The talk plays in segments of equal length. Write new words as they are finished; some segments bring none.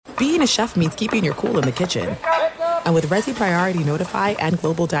being a chef means keeping your cool in the kitchen. And with Resi Priority Notify and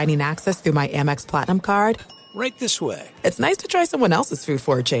Global Dining Access through my Amex Platinum card, Right this way. it's nice to try someone else's food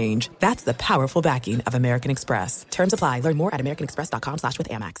for a change. That's the powerful backing of American Express. Terms apply. Learn more at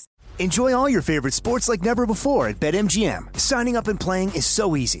americanexpress.com/withAmex. Enjoy all your favorite sports like never before at BetMGM. Signing up and playing is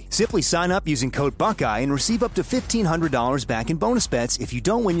so easy. Simply sign up using code Buckeye and receive up to $1,500 back in bonus bets if you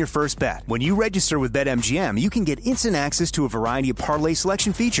don't win your first bet. When you register with BetMGM, you can get instant access to a variety of parlay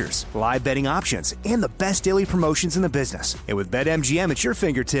selection features, live betting options, and the best daily promotions in the business. And with BetMGM at your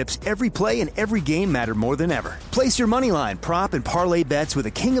fingertips, every play and every game matter more than ever. Place your moneyline, prop, and parlay bets with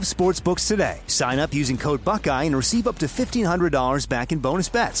the king of sportsbooks today. Sign up using code Buckeye and receive up to $1,500 back in bonus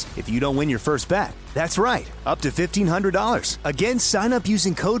bets if you don't win your first bet. That's right, up to $1,500. Again, sign up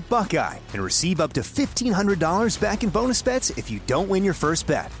using code Buckeye and receive up to $1,500 back in bonus bets if you don't win your first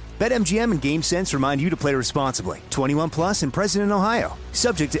bet. BetMGM and GameSense remind you to play responsibly. 21 plus and present in Ohio.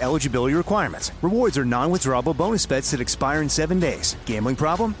 Subject to eligibility requirements. Rewards are non-withdrawable bonus bets that expire in 7 days. Gambling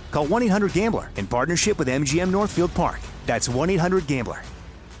problem? Call 1-800-GAMBLER in partnership with MGM Northfield Park. That's 1-800-GAMBLER.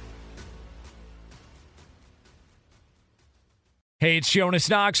 Hey, it's Jonas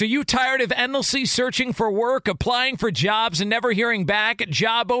Knox. Are you tired of endlessly searching for work, applying for jobs, and never hearing back?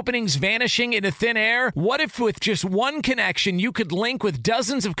 Job openings vanishing into thin air? What if with just one connection, you could link with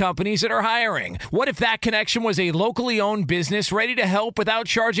dozens of companies that are hiring? What if that connection was a locally owned business ready to help without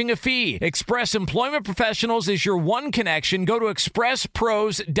charging a fee? Express Employment Professionals is your one connection. Go to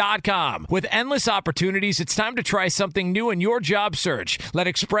expresspros.com. With endless opportunities, it's time to try something new in your job search. Let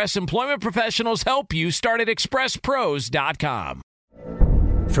Express Employment Professionals help you. Start at expresspros.com.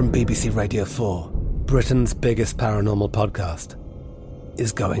 From BBC Radio 4, Britain's biggest paranormal podcast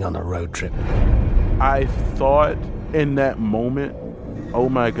is going on a road trip. I thought in that moment, oh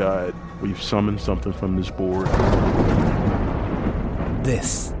my God, we've summoned something from this board.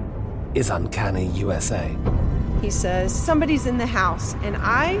 This is Uncanny USA. He says, somebody's in the house, and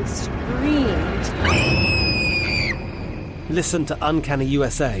I screamed. Listen to Uncanny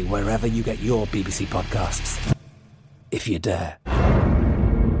USA wherever you get your BBC podcasts, if you dare.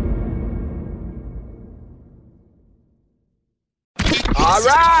 All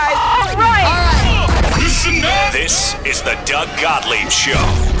right. Listen up. This is the Doug Gottlieb Show.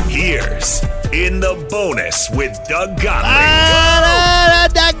 Here's In the Bonus with Doug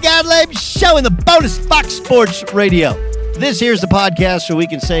Gottlieb. Doug Gottlieb Show in the bonus Fox Sports Radio. This here's the podcast where we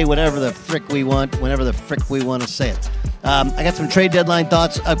can say whatever the frick we want, whenever the frick we want to say it. I got some trade deadline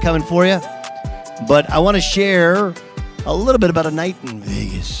thoughts upcoming for you, but I want to share a little bit about a night in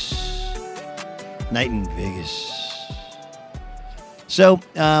Vegas. So,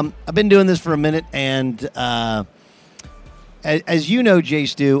 I've been doing this for a minute, and as you know, Jay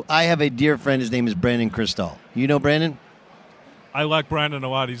Stu, I have a dear friend. His name is Brandon Cristal. You know Brandon? I like Brandon a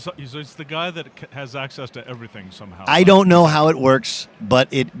lot. He's the guy that has access to everything somehow. I don't know how it works, but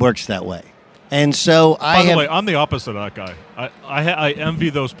it works that way. And so By the way, I'm the opposite of that guy. I envy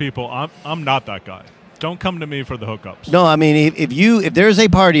those people. I'm not that guy. Don't come to me for the hookups. No, I mean, if there's a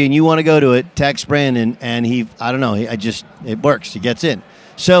party and you want to go to it, text Brandon, and it works. He gets in.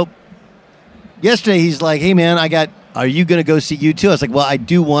 So yesterday he's like, hey man, are you going to go see U2? I was like, well, I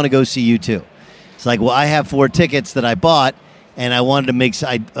do want to go see U2. It's like, well, I have 4 tickets that I bought, and I wanted to make,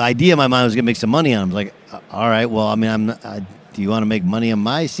 the idea in my mind was going to make some money on them. I was like, all right, well, I mean, do you want to make money on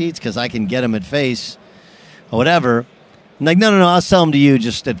my seats? Because I can get them at face or whatever. I'm like, no, I'll sell them to you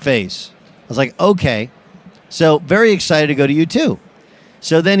just at face. I was like, okay. So very excited to go to U2.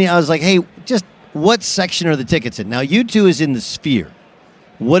 So then I was like, hey, just what section are the tickets in? Now, U2 is in the Sphere.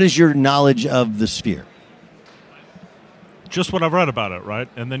 What is your knowledge of the Sphere? Just what I've read about it, right?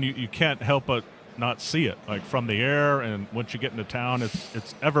 And then you can't help but not see it, like from the air, and once you get into town,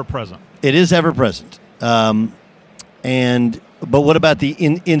 it's ever present. It is ever present. But what about the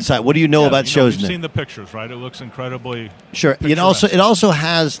inside? What do you know about shows? You've seen the pictures, right? It looks incredibly sure. It also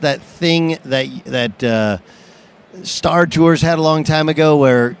has that thing that Star Tours had a long time ago,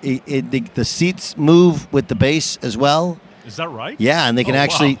 where the seats move with the bass as well. Is that right? Yeah, and they can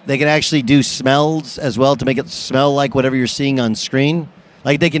actually do smells as well to make it smell like whatever you're seeing on screen.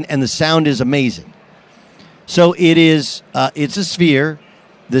 Like they can, and the sound is amazing. So it is. It's a Sphere.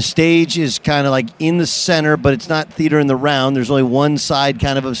 The stage is kind of like in the center, but it's not theater in the round. There's only one side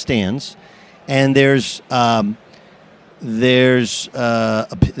kind of stands, and there's the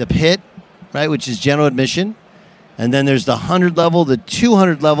pit, right, which is general admission, and then there's the 100 level, the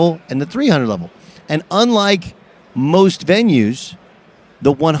 200 level, and the 300 level. And unlike most venues,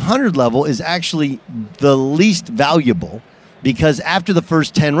 the 100 level is actually the least valuable because after the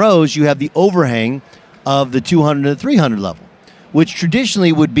first 10 rows, you have the overhang of the 200 and the 300 level. which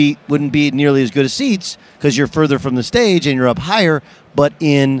traditionally wouldn't be nearly as good as seats because you're further from the stage and you're up higher. But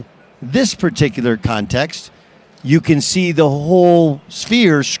in this particular context, you can see the whole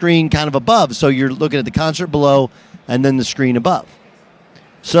sphere screen kind of above. So you're looking at the concert below and then the screen above.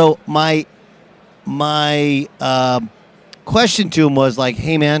 So my question to him was like,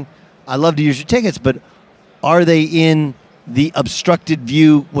 hey, man, I'd love to use your tickets, but are they in the obstructed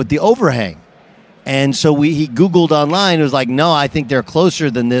view with the overhang? And so he Googled online. It was like, no, I think they're closer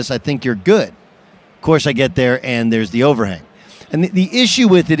than this. I think you're good. Of course, I get there, and there's the overhang. And the issue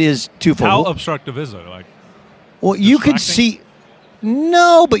with it is twofold. How obstructive is it? Like, well, you could see.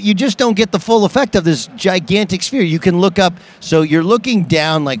 No, but you just don't get the full effect of this gigantic sphere. You can look up. So you're looking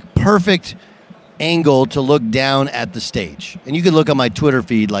down, like perfect angle to look down at the stage. And you can look on my Twitter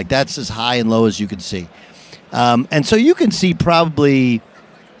feed. Like that's as high and low as you can see. And so you can see probably,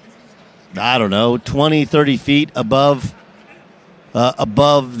 I don't know, 20, 30 feet above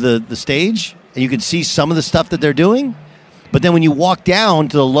the stage. And you can see some of the stuff that they're doing. But then when you walk down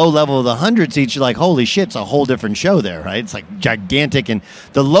to the low level of the 100 seats, you're like, holy shit, it's a whole different show there, right? It's like gigantic. And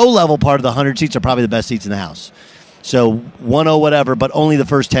the low level part of the 100 seats are probably the best seats in the house. So 10 whatever, but only the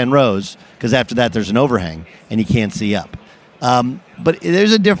first 10 rows, because after that there's an overhang and you can't see up. But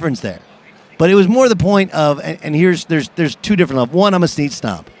there's a difference there. But it was more the point of, and there's two different levels. One, I'm a seat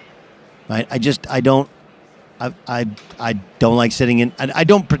snob, right? I don't like sitting in, I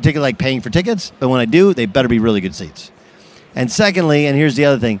don't particularly like paying for tickets, but when I do, they better be really good seats. And secondly, and here's the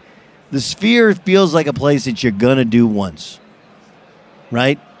other thing, the Sphere feels like a place that you're going to do once,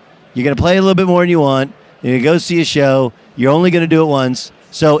 right? You're going to play a little bit more than you want. You're going to go see a show. You're only going to do it once.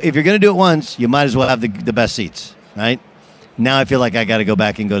 So if you're going to do it once, you might as well have the best seats, right? Now I feel like I got to go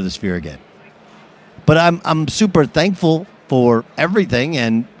back and go to the Sphere again. But I'm super thankful for everything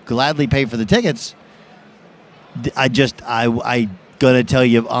and gladly pay for the tickets. I going to tell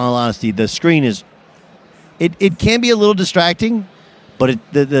you, in all honesty, the screen is, it can be a little distracting, but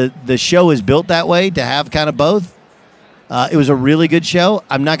the show is built that way to have kind of both. It was a really good show.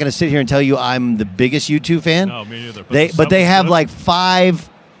 I'm not going to sit here and tell you I'm the biggest U2 fan. No, me neither. But they have like 5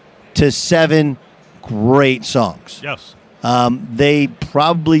 to 7 great songs. Yes. They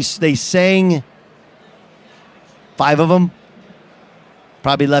sang 5 of them.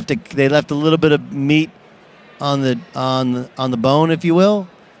 Probably left a little bit of meat on the bone, if you will.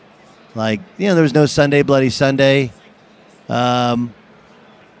 Like, there was no Sunday Bloody Sunday.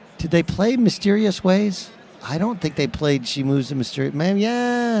 Did they play Mysterious Ways? I don't think they played She Moves in Mysterious... Man,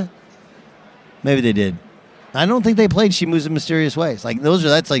 yeah. Maybe they did. I don't think they played She Moves in Mysterious Ways. Like, those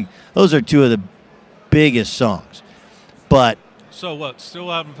are 2 of the biggest songs. But... So what? Still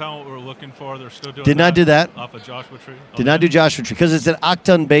haven't found what we're looking for? They're still doing Did not do that. Off of Joshua Tree? Did not do Joshua Tree, because it's an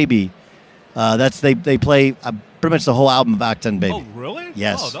Octon Baby. They play pretty much the whole album of Octon Baby. Oh, really?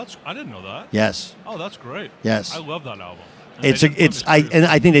 Yes. Oh, I didn't know that. Yes. Oh, that's great. Yes. I love that album.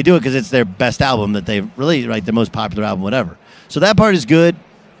 I think they do it because it's their best album that they've really, right, their most popular album, whatever. So that part is good.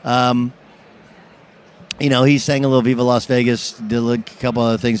 He sang a little Viva Las Vegas, did a couple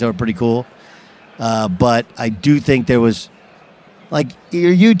other things that were pretty cool. But I do think there was, like,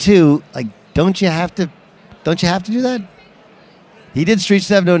 you're U2, like, don't you have to do that? He did Streets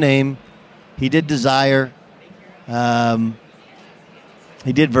That Have No Name. He did Desire. He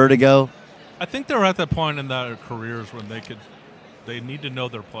did Vertigo. I think they're at that point in their careers when they need to know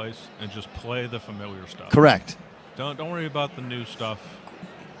their place and just play the familiar stuff. Correct. Don't worry about the new stuff.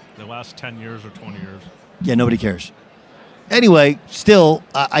 The last 10 years or 20 years. Yeah, nobody cares. Anyway, still,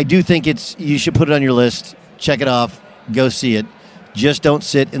 I do think you should put it on your list. Check it off. Go see it. Just don't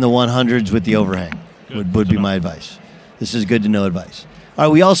sit in the 100s with the overhang. Would be my advice. This is good to know advice.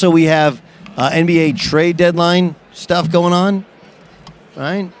 All right, we have NBA trade deadline stuff going on. All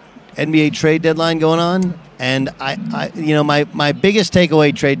right, NBA trade deadline going on, and my biggest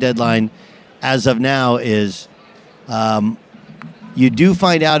takeaway trade deadline as of now is you do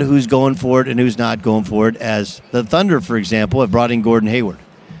find out who's going for it and who's not going for it. As the Thunder, for example, have brought in Gordon Hayward,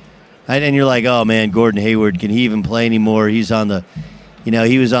 right? And you're like, oh man, Gordon Hayward, can he even play anymore? He's on the,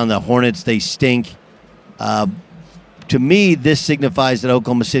 he was on the Hornets. They stink. To me, this signifies that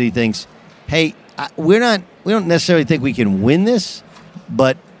Oklahoma City thinks, hey, we don't necessarily think we can win this,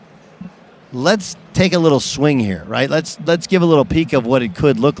 but let's take a little swing here, right? Let's give a little peek of what it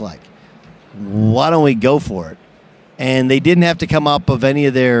could look like. Why don't we go for it? And they didn't have to come up of any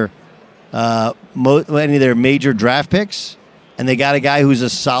of their major draft picks, and they got a guy who's a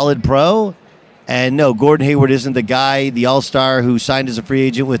solid pro. And no, Gordon Hayward isn't the guy, the all-star who signed as a free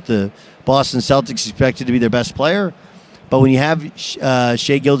agent with the Boston Celtics, expected to be their best player. But when you have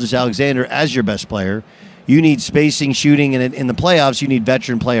Shai Gilgeous-Alexander as your best player, you need spacing, shooting, and in the playoffs, you need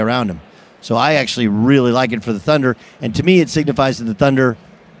veteran play around him. So I actually really like it for the Thunder. And to me, it signifies that the Thunder,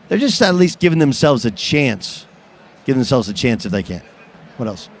 they're just at least giving themselves a chance. Give themselves a chance if they can. What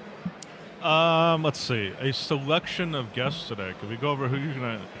else? Let's see. A selection of guests today. Could we go over who you're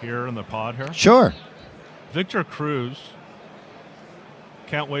going to hear in the pod here? Sure. Victor Cruz.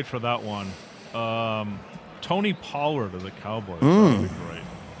 Can't wait for that one. Tony Pollard of the Cowboys. That would be great.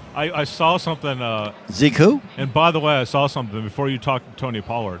 I saw something. Zeke who? And by the way, I saw something before you talked to Tony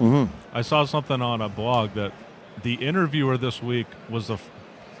Pollard. I saw something on a blog that the interviewer this week was the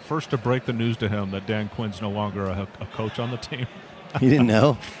first to break the news to him that Dan Quinn's no longer a coach on the team. He didn't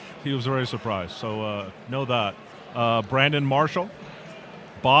know? He was very surprised. So know that. Brandon Marshall,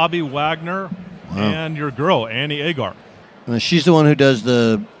 Bobby Wagner, and your girl, Annie Agar. She's the one who does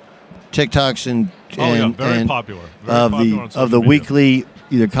the TikToks and very popular. Of the weekly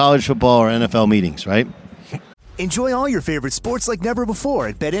either college football or NFL meetings, right? Enjoy all your favorite sports like never before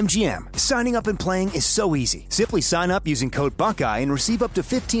at BetMGM. Signing up and playing is so easy. Simply sign up using code Buckeye and receive up to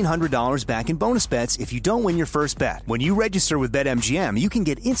 $1,500 back in bonus bets if you don't win your first bet. When you register with BetMGM, you can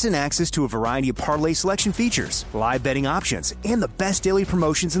get instant access to a variety of parlay selection features, live betting options, and the best daily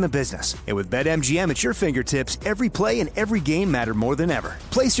promotions in the business. And with BetMGM at your fingertips, every play and every game matter more than ever.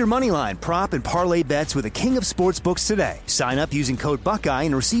 Place your moneyline, prop, and parlay bets with the king of sportsbooks today. Sign up using code Buckeye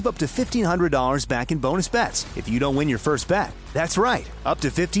and receive up to $1,500 back in bonus bets if you don't win your first bet. That's right, up to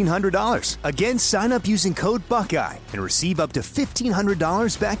 $1,500. Again, sign up using code Buckeye and receive up to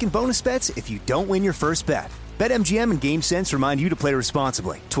 $1,500 back in bonus bets if you don't win your first bet. BetMGM and GameSense remind you to play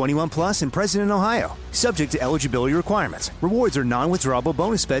responsibly. 21 plus and present in Ohio. Subject to eligibility requirements. Rewards are non-withdrawable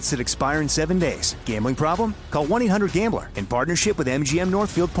bonus bets that expire in 7 days. Gambling problem? Call 1-800-GAMBLER in partnership with MGM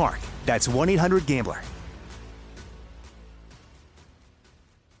Northfield Park. That's 1-800-GAMBLER.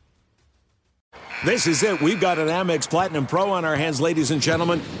 This is it. We've got an Amex Platinum Pro on our hands, ladies and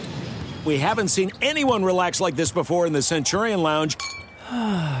gentlemen. We haven't seen anyone relax like this before in the Centurion Lounge.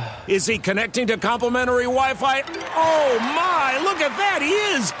 Is he connecting to complimentary Wi-Fi? Oh, my! Look at that! He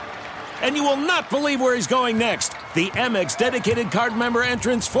is! And you will not believe where he's going next. The Amex dedicated card member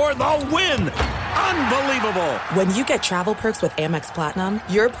entrance for the win! Unbelievable! When you get travel perks with Amex Platinum,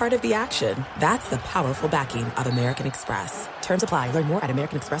 you're part of the action. That's the powerful backing of American Express. Terms apply. Learn more at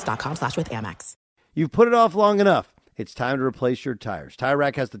americanexpress.com/withAmex. You've put it off long enough. It's time to replace your tires. Tire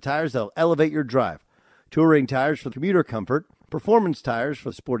Rack has the tires that'll elevate your drive. Touring tires for commuter comfort, performance tires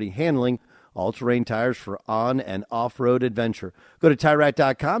for sporty handling, all-terrain tires for on- and off-road adventure. Go to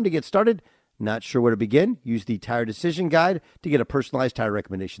TireRack.com to get started. Not sure where to begin? Use the Tire Decision Guide to get a personalized tire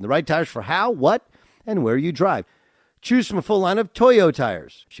recommendation. The right tires for how, what, and where you drive. Choose from a full line of Toyo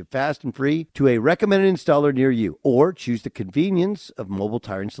tires. Ship fast and free to a recommended installer near you. Or choose the convenience of mobile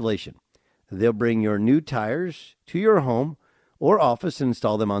tire installation. They'll bring your new tires to your home or office and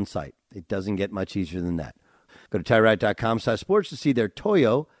install them on site. It doesn't get much easier than that. Go to TireRack.com/sports to see their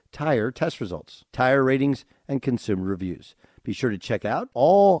Toyo tire test results, tire ratings, and consumer reviews. Be sure to check out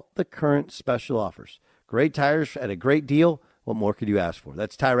all the current special offers. Great tires at a great deal. What more could you ask for?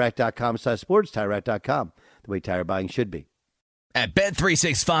 That's TireRack.com/sports, TireRack.com, the way tire buying should be. At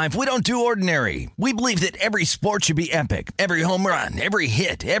Bet365, we don't do ordinary. We believe that every sport should be epic. Every home run, every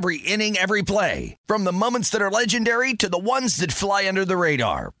hit, every inning, every play. From the moments that are legendary to the ones that fly under the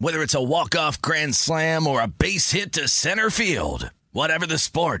radar. Whether it's a walk-off grand slam or a base hit to center field. Whatever the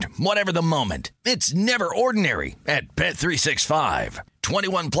sport, whatever the moment. It's never ordinary at Bet365.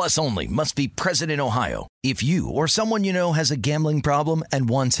 21 plus only. Must be present in Ohio. If you or someone you know has a gambling problem and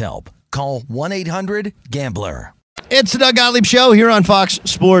wants help, call 1-800-GAMBLER. It's the Doug Gottlieb Show here on Fox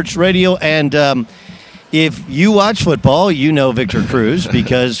Sports Radio, and if you watch football, you know Victor Cruz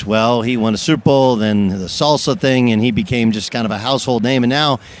because, well, he won a Super Bowl, then the salsa thing, and he became just kind of a household name, and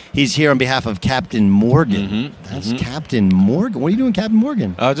now he's here on behalf of Captain Morgan. That's Captain Morgan. What are you doing, Captain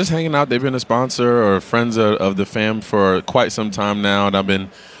Morgan? Just hanging out. They've been a sponsor or friends of the fam for quite some time now, and I've been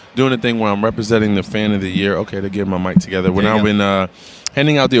doing a thing where I'm representing the Fan of the Year. Okay, to get my mic together. When I've been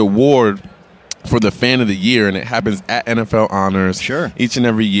handing out the award for the Fan of the Year, and it happens at NFL Honors each and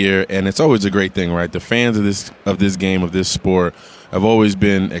every year, and it's always a great thing, right? The fans of this game, of this sport, have always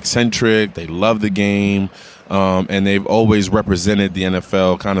been eccentric. They love the game, and they've always represented the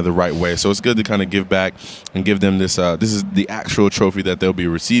NFL kind of the right way. So it's good to kind of give back and give them this. This is the actual trophy that they'll be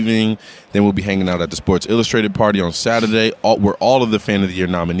receiving. Then we'll be hanging out at the Sports Illustrated party on Saturday, where all of the Fan of the Year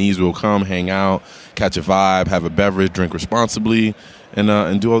nominees will come, hang out, catch a vibe, have a beverage, drink responsibly,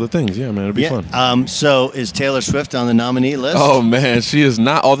 and do all the things. Yeah, man, it'll be fun. So is Taylor Swift on the nominee list? Oh, man, she is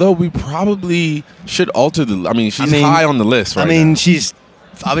not. Although we probably should alter the – she's high on the list right now. She's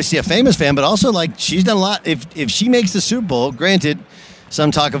obviously a famous fan, but also like she's done a lot. If she makes the Super Bowl, granted,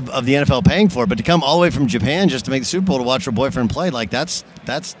 some talk of the NFL paying for it, but to come all the way from Japan just to make the Super Bowl to watch her boyfriend play, like that's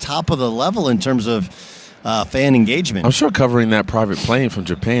top of the level in terms of fan engagement. I'm sure covering that private plane from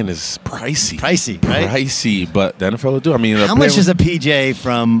Japan is pricey. Pricey, right? Pricey, but the NFL will do. I mean, how much is a PJ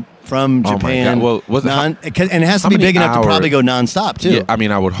from Japan? Oh my God. And it has to be big enough to probably go nonstop too. Yeah, I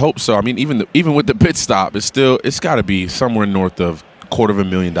mean, I would hope so. I mean, even with the pit stop, it's got to be somewhere north of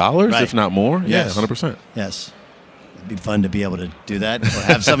 $250,000, right, if not more. Yes. Yeah, 100%. Yes. It'd be fun to be able to do that or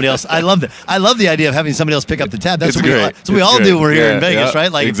have somebody else. I love the idea of having somebody else pick up the tab. That's what we all do when we're here in Vegas,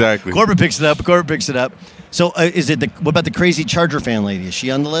 right? Like exactly. Corbett picks it up. So what about the crazy Charger fan lady? Is she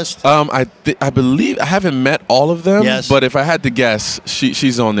on the list? I believe I haven't met all of them. Yes. But if I had to guess,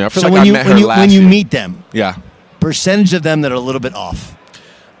 she's on there. I feel so like I met her last year. When you meet them, yeah, percentage of them that are a little bit off.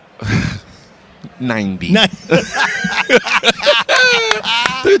 90.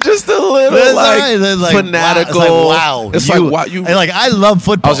 They're just a little like fanatical. Wow. It's like wow. I love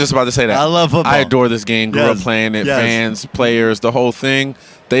football. I was just about to say that. I love football. I adore this game. Grew up playing it. Yes. Fans, players, the whole thing.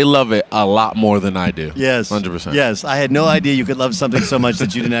 They love it a lot more than I do. Yes, 100%. Yes, I had no idea you could love something so much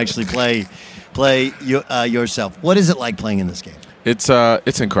that you didn't actually play yourself. What is it like playing in this game? It's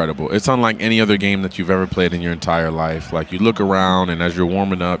incredible. It's unlike any other game that you've ever played in your entire life. Like, you look around, and as you're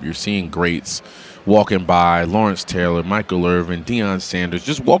warming up, you're seeing greats walking by, Lawrence Taylor, Michael Irvin, Deion Sanders,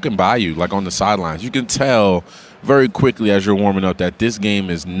 just walking by you, like on the sidelines. You can tell very quickly as you're warming up that this game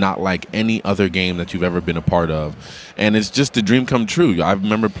is not like any other game that you've ever been a part of. And it's just a dream come true. I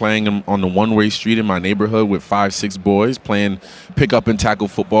remember playing on the one-way street in my neighborhood with 5-6 boys playing pick up and tackle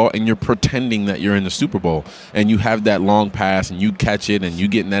football, and you're pretending that you're in the Super Bowl. And you have that long pass, and you catch it, and you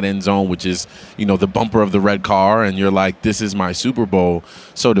get in that end zone, which is, the bumper of the red car, and you're like, this is my Super Bowl.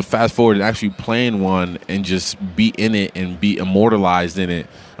 So to fast forward and actually playing one and just be in it and be immortalized in it,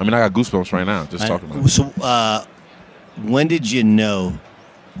 I mean, I got goosebumps right now just talking about it. So when did you know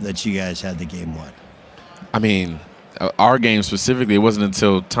that you guys had the game won? I mean, our game specifically, it wasn't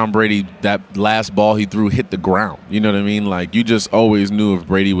until Tom Brady, that last ball he threw hit the ground. You know what I mean? Like, you just always knew if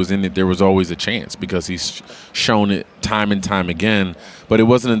Brady was in it, there was always a chance because he's shown it time and time again. But it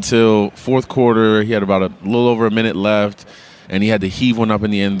wasn't until fourth quarter, he had about a little over a minute left, and he had to heave one up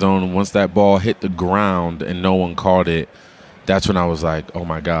in the end zone. And once that ball hit the ground and no one caught it, that's when I was like, oh,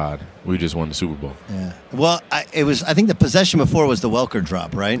 my God, we just won the Super Bowl. Yeah. Well, I think the possession before was the Welker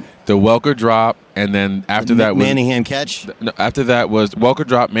drop, right? The Welker drop, and then after that was Manningham catch? After that was Welker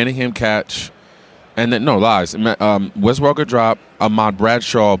drop, Manningham catch, and then, no, lies. Wes Welker drop, Ahmad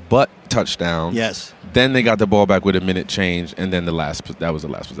Bradshaw butt touchdown. Yes. Then they got the ball back with a minute change, and then that was the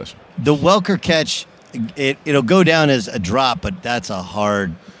last possession. The Welker catch, it'll go down as a drop, but that's a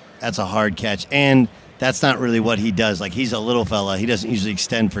hard catch. And that's not really what he does. Like, he's a little fella. He doesn't usually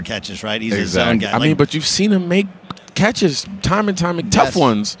extend for catches, right? He's a zone guy. I mean, but you've seen him make catches time and time, tough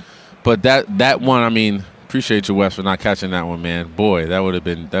ones. But that one, I mean, appreciate you, Wes, for not catching that one, man. Boy, that would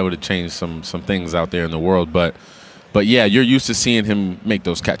have changed some things out there in the world. But yeah, you're used to seeing him make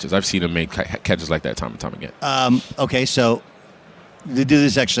those catches. I've seen him make catches like that time and time again. Okay, so to do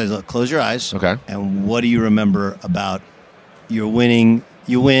this exercise, look, close your eyes. Okay. And what do you remember about your winning?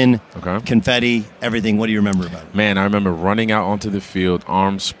 You win, okay. Confetti, everything. What do you remember about it? Man, I remember running out onto the field,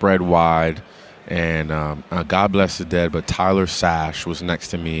 arms spread wide, and God bless the dead, but Tyler Sash was next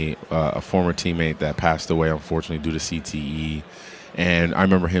to me, a former teammate that passed away, unfortunately, due to CTE. And I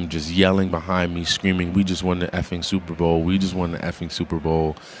remember him just yelling behind me, screaming, "We just won the effing Super Bowl. We just won the effing Super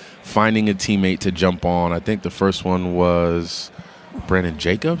Bowl." Finding a teammate to jump on. I think the first one was Brandon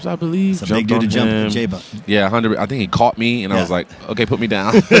Jacobs, I believe. It's a big dude to jump. Yeah, 100. I think he caught me, and I was like, okay, put me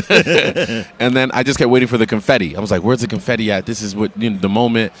down. And then I just kept waiting for the confetti. I was like, where's the confetti at? This is what the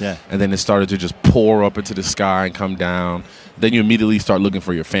moment. Yeah. And then it started to just pour up into the sky and come down. Then you immediately start looking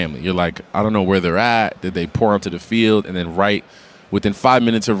for your family. You're like, I don't know where they're at. Did they pour onto the field? And then within 5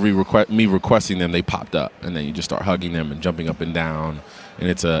 minutes of me requesting them, they popped up. And then you just start hugging them and jumping up and down. And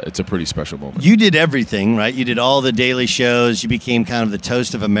it's a pretty special moment. You did everything, right? You did all the daily shows. You became kind of the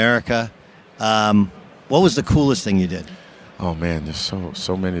toast of America. What was the coolest thing you did? Oh, man, there's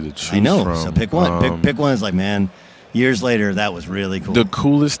so many to choose from. I know, so pick one. Pick one. It's like, man, years later, that was really cool. The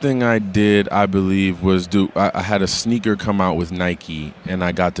coolest thing I did, I believe, was I had a sneaker come out with Nike, and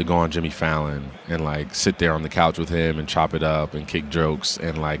I got to go on Jimmy Fallon and, like, sit there on the couch with him and chop it up and kick jokes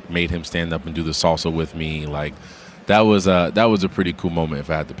and, like, made him stand up and do the salsa with me, like. That was a pretty cool moment if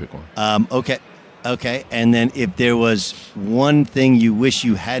I had to pick one. Okay. And then if there was one thing you wish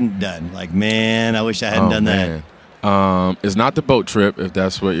you hadn't done, like, man, I wish I hadn't done that. It's not the boat trip, if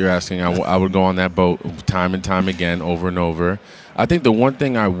that's what you're asking. I would go on that boat time and time again, over and over. I think the one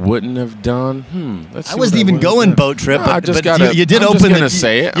thing I wouldn't have done. I wasn't even going boat trip, but you did open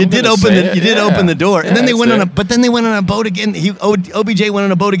the door, and then they went on a boat again. OBJ went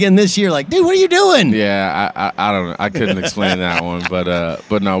on a boat again this year. Like, dude, what are you doing? Yeah, I don't know. I couldn't explain that one,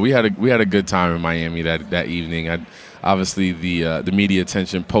 but no, we had a good time in Miami that evening. Obviously, the media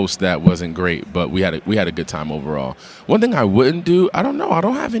attention post that wasn't great, but we had a good time overall. One thing I wouldn't do, I don't know. I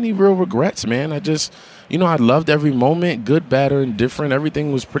don't have any real regrets, man. I just, I loved every moment, good, bad, or indifferent.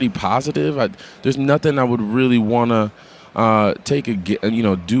 Everything was pretty positive. There's nothing I would really want to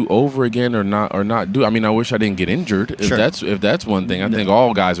do over again or not do. I mean, I wish I didn't get injured. If that's one thing, I think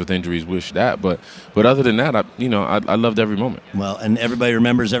all guys with injuries wish that. But other than that, I loved every moment. Well, and everybody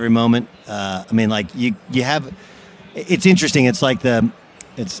remembers every moment. I mean, like you have. It's interesting. It's like I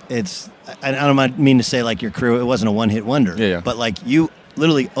don't mean to say like your crew. It wasn't a one-hit wonder. Yeah. But like you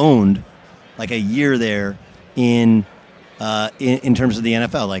literally owned like a year there in terms of the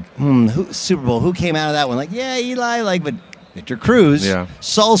NFL. Like Super Bowl. Who came out of that one? Like Eli. But Victor Cruz. Yeah.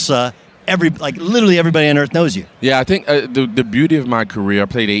 Salsa. Literally everybody on earth knows you. Yeah, I think the beauty of my career. I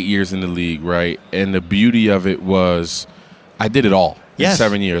played 8 years in the league, right? And the beauty of it was I did it all. Yes.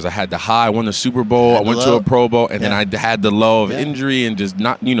 7 years. I had the high, I won the Super Bowl, I went to a Pro Bowl, and then I had the low of injury and just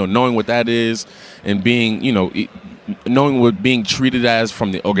not, knowing what that is and being, knowing what being treated as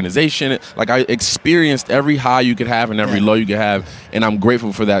from the organization. Like I experienced every high you could have and every low you could have, and I'm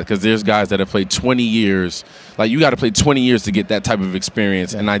grateful for that because there's guys that have played 20 years. Like you got to play 20 years to get that type of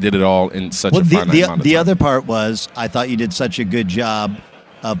experience, and I did it all in such a finite amount of time. The other part was I thought you did such a good job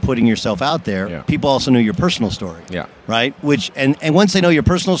of putting yourself out there. Yeah. People also knew your personal story. Yeah. Right? Which and once they know your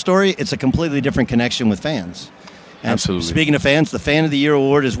personal story, it's a completely different connection with fans. And absolutely. Speaking of fans, the Fan of the Year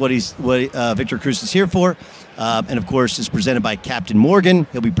award is what Victor Cruz is here for. And of course, it's presented by Captain Morgan.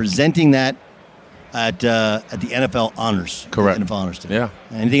 He'll be presenting that at the NFL Honors. Correct. NFL Honors today. Yeah.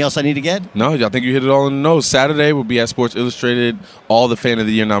 Anything else I need to get? No, I think you hit it all in the nose. Saturday we'll be at Sports Illustrated. All the Fan of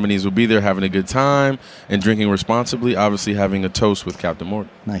the Year nominees will be there having a good time and drinking responsibly, obviously having a toast with Captain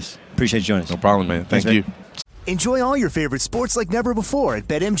Morgan. Nice. Appreciate you joining us. No problem, man. Thank you. Enjoy all your favorite sports like never before at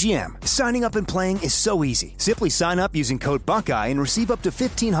BetMGM. Signing up and playing is so easy. Simply sign up using code Buckeye and receive up to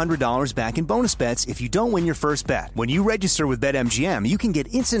 $1,500 back in bonus bets if you don't win your first bet. When you register with BetMGM, you can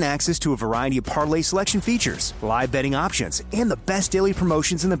get instant access to a variety of parlay selection features, live betting options, and the best daily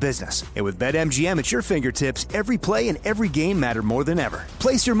promotions in the business. And with BetMGM at your fingertips, every play and every game matter more than ever.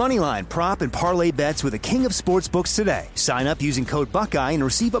 Place your moneyline, prop, and parlay bets with the king of sportsbooks today. Sign up using code Buckeye and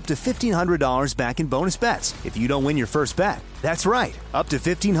receive up to $1,500 back in bonus bets if you don't win your first bet. That's right, up to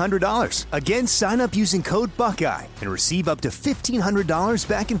 $1,500. Again, sign up using code Buckeye and receive up to $1,500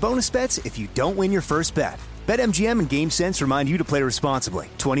 back in bonus bets if you don't win your first bet. BetMGM and GameSense remind you to play responsibly.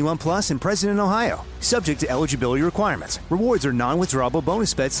 21 plus and present in Ohio. Subject to eligibility requirements. Rewards are non-withdrawable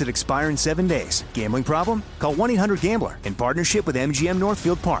bonus bets that expire in 7 days. Gambling problem? Call 1-800-GAMBLER in partnership with MGM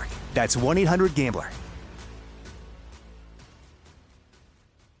Northfield Park. That's 1-800-GAMBLER.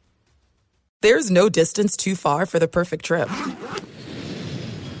 There's no distance too far for the perfect trip.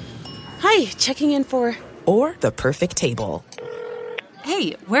 Hi, checking in for... Or the perfect table.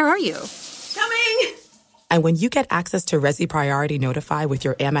 Hey, where are you? Coming! And when you get access to Resi Priority Notify with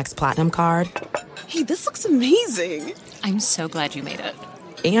your Amex Platinum card... Hey, this looks amazing. I'm so glad you made it.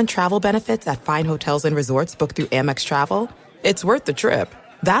 And travel benefits at fine hotels and resorts booked through Amex Travel, it's worth the trip.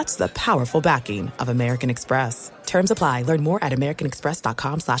 That's the powerful backing of American Express. Terms apply. Learn more at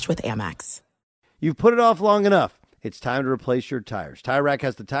americanexpress.com/withAmex. You've put it off long enough. It's time to replace your tires. Tire Rack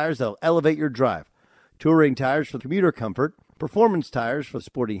has the tires that'll elevate your drive. Touring tires for commuter comfort, performance tires for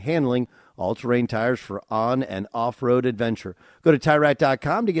sporty handling, all-terrain tires for on- and off-road adventure. Go to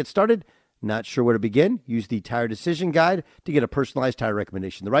TireRack.com to get started. Not sure where to begin? Use the Tire Decision Guide to get a personalized tire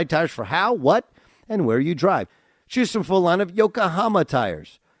recommendation. The right tires for how, what, and where you drive. Choose from a full line of Yokohama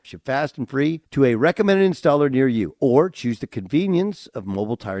tires. Ship fast and free to a recommended installer near you. Or choose the convenience of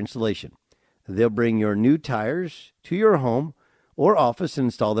mobile tire installation. They'll bring your new tires to your home or office and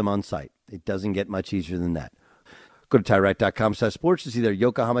install them on site. It doesn't get much easier than that. Go to TireRack.com/sports to see their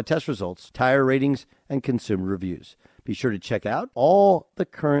Yokohama test results, tire ratings, and consumer reviews. Be sure to check out all the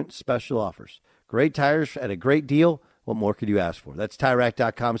current special offers. Great tires at a great deal. What more could you ask for? That's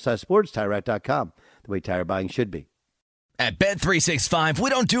TireRack.com/sports, TireRack.com, the way tire buying should be. At Bet365, we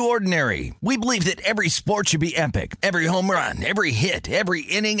don't do ordinary. We believe that every sport should be epic. Every home run, every hit, every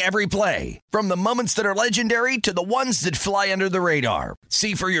inning, every play. From the moments that are legendary to the ones that fly under the radar.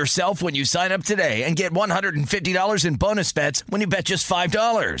 See for yourself when you sign up today and get $150 in bonus bets when you bet just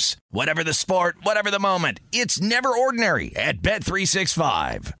 $5. Whatever the sport, whatever the moment, it's never ordinary at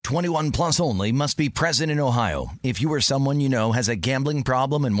Bet365. 21 plus only. Must be present in Ohio. If you or someone you know has a gambling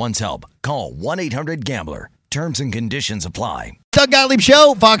problem and wants help, call 1-800-GAMBLER. Terms and conditions apply. Doug Gottlieb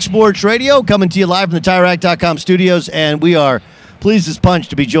Show, Fox Sports Radio, coming to you live from the TireRack.com studios, and we are pleased as punch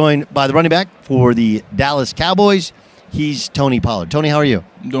to be joined by the running back for the Dallas Cowboys. He's Tony Pollard. Tony, how are you?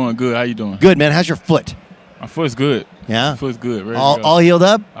 I'm doing good. How you doing? Good, man. How's your foot? My foot's good. Yeah? My foot's good. Ready All healed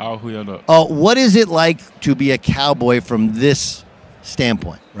up? All healed up. Oh, what is it like to be a Cowboy from this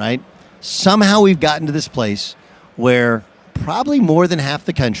standpoint, right? Somehow we've gotten to this place where probably more than half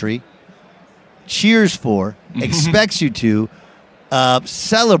the country cheers for, expects you to,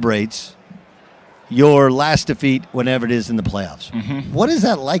 celebrates your last defeat whenever it is in the playoffs. What is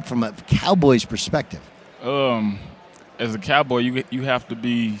that like from a Cowboys perspective? As a Cowboy, you have to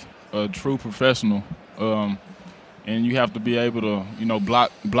be a true professional, and you have to be able to,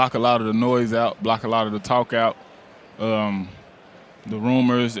 block a lot of the noise out, block a lot of the talk out, the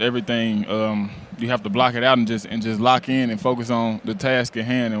rumors, everything. You have to block it out and just lock in and focus on the task at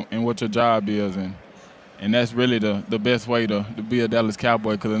hand and what your job is, and that's really the best way to be a Dallas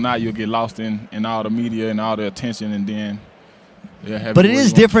Cowboy, because if not, you'll get lost in all the media and all the attention, and then but it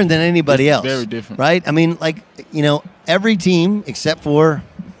is different than anybody else. Very different, right? I mean, every team except for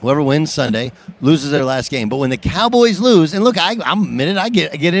whoever wins Sunday loses their last game. But when the Cowboys lose, and look, I'm admitted, I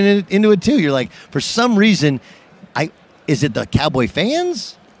get into it too. You're like, for some reason, is it the Cowboy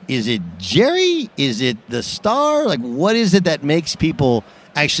fans? Is it Jerry? Is it the star? Like, what is it that makes people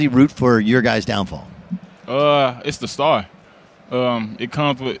actually root for your guys' downfall? It's the star. It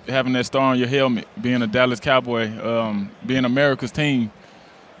comes with having that star on your helmet, being a Dallas Cowboy, being America's team.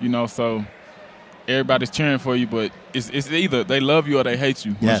 So everybody's cheering for you, but it's either they love you or they hate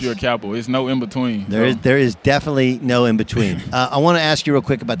you. Once you're a Cowboy, it's no in between. There is definitely no in between. I want to ask you real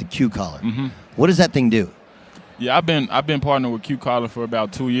quick about the Q collar. What does that thing do? Yeah, I've been partnering with Q Collar for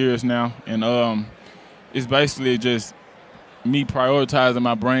about 2 years now, and it's basically just me prioritizing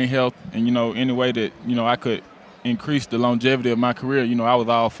my brain health, and any way that I could increase the longevity of my career. I was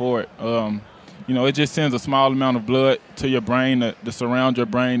all for it. It just sends a small amount of blood to your brain to surround your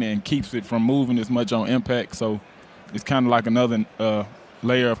brain and keeps it from moving as much on impact. So it's kind of like another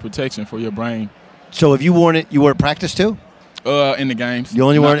layer of protection for your brain. So have you worn it? You wore it practice too? In the games. You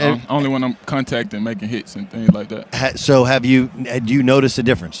only wear it? Only when I'm contacting, making hits and things like that. So do you notice a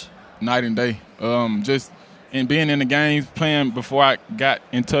difference? Night and day. Just in being in the games, playing before I got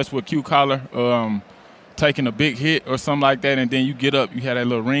in touch with Q Collar, taking a big hit or something like that, and then you get up, you have that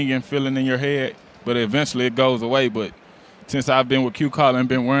little ringing feeling in your head, but eventually it goes away. But since I've been with Q Collar and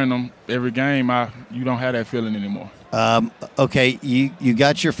been wearing them every game, you don't have that feeling anymore. Okay, you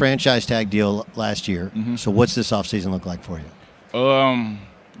got your franchise tag deal last year. So what's this offseason look like for you?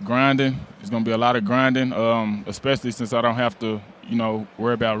 Grinding. It's going to be a lot of grinding, especially since I don't have to,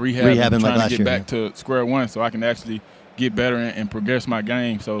 worry about rehabbing trying to get back to square one, so I can actually get better and progress my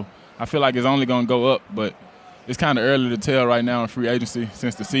game. So I feel like it's only going to go up, but it's kind of early to tell right now in free agency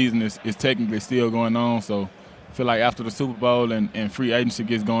since the season is technically still going on. So I feel like after the Super Bowl and free agency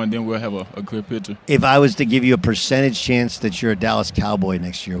gets going, then we'll have a clear picture. If I was to give you a percentage chance that you're a Dallas Cowboy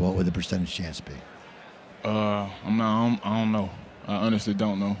next year, what would the percentage chance be? I don't know. I honestly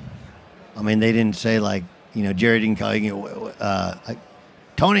don't know. I mean, they didn't say Jerry didn't call you.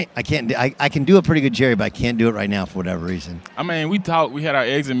 Tony, I can't. I can do a pretty good Jerry, but I can't do it right now for whatever reason. I mean, we talked. We had our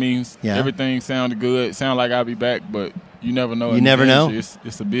exit meetings. Yeah. Everything sounded good. Sounded like I'll be back, but you never know. You never know. It's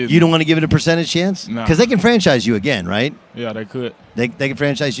a business. You don't want to give it a percentage chance? No. Because they can franchise you again, right? Yeah, they could. They can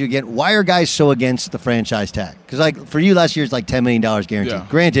franchise you again. Why are guys so against the franchise tag? Because for you last year, it's like $10 million guaranteed. Yeah.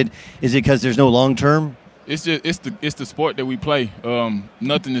 Granted, is it because there's no long term? It's the sport that we play.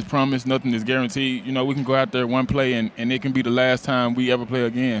 Nothing is promised. Nothing is guaranteed. We can go out there one play and it can be the last time we ever play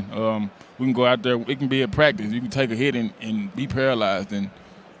again. We can go out there. It can be at practice. You can take a hit and be paralyzed and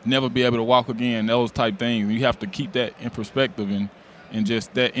never be able to walk again. Those type things. You have to keep that in perspective and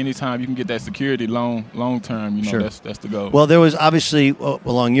just that anytime you can get that security long term. Sure. That's the goal. Well, there was obviously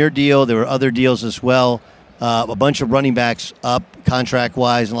along your deal, there were other deals as well. A bunch of running backs up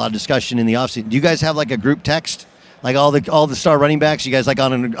contract-wise and a lot of discussion in the offseason. Do you guys have a group text? Like all the star running backs, you guys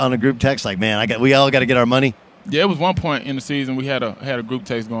on a group text? Like, man, we all got to get our money? Yeah, it was one point in the season we had a group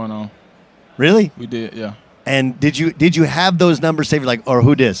text going on. Really? We did, yeah. And did you have those numbers saved? Like, or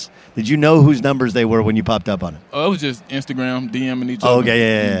who dis? Did you know whose numbers they were when you popped up on it? It was just Instagram DMing each other.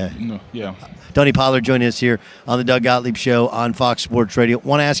 Okay, yeah. Tony Pollard joining us here on the Doug Gottlieb Show on Fox Sports Radio.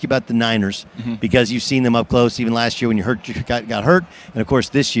 Want to ask you about the Niners because you've seen them up close, even last year when you got hurt, and of course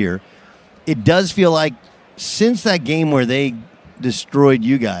this year. It does feel like since that game where they destroyed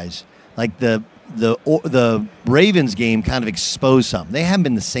you guys, like the Ravens game kind of exposed something. They haven't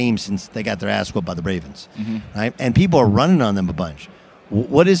been the same since they got their ass whooped by the Ravens, right? And people are running on them a bunch.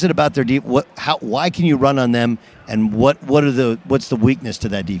 What is it about their deep? Why can you run on them? And what's the weakness to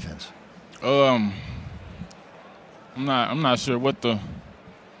that defense? I'm not sure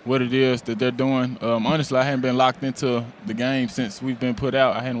what it is that they're doing. Honestly, I hadn't been locked into the game since we've been put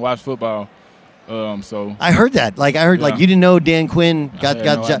out. I hadn't watched football. So I heard that. Like you didn't know Dan Quinn got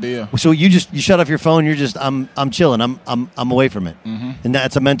no idea. So you shut off your phone. You're just I'm chilling. I'm away from it. And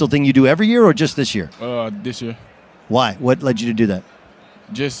that's a mental thing you do every year or just this year? This year. Why? What led you to do that?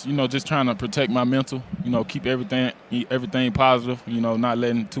 Just trying to protect my mental. Keep everything positive. Not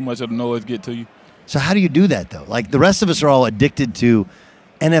letting too much of the noise get to you. So how do you do that though? Like the rest of us are all addicted to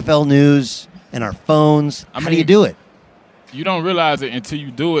NFL news and our phones. How do you do it? You don't realize it until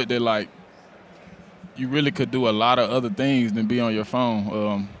you do it. That like you really could do a lot of other things than be on your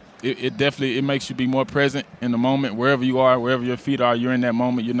phone. It definitely makes you be more present in the moment, wherever you are, wherever your feet are. You're in that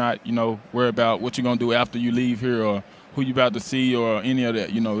moment. You're not worried about what you're gonna do after you leave here or who you about to see or any of that.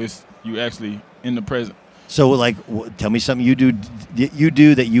 It's you actually in the present. So like, tell me something you do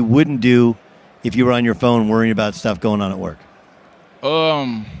that you wouldn't do if you were on your phone worrying about stuff going on at work. I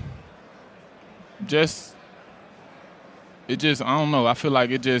don't know. I feel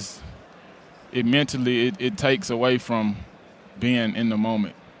like it mentally takes away from being in the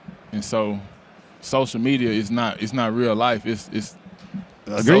moment. And so social media is not real life. It's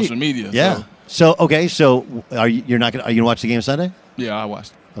social media. Yeah. So are you gonna watch the game Sunday? Yeah, I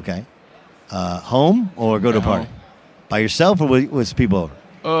watched. Okay. Home or go to a party? Home. By yourself or with people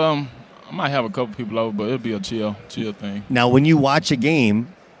over? I might have a couple people over, but it'll be a chill thing. Now, when you watch a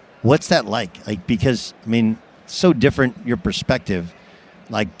game, what's that like? Like, because so different your perspective.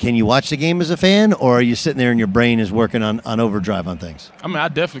 Like, can you watch the game as a fan, or are you sitting there and your brain is working on overdrive on things? I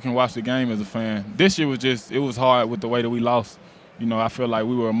definitely can watch the game as a fan. This year it was hard with the way that we lost. I feel like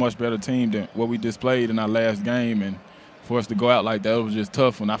we were a much better team than what we displayed in our last game, and for us to go out like that, it was just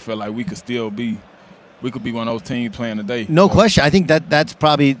tough. And I felt like we could be one of those teams playing today. No question. I think that's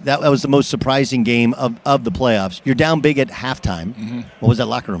probably that was the most surprising game of the playoffs. You're down big at halftime. What was that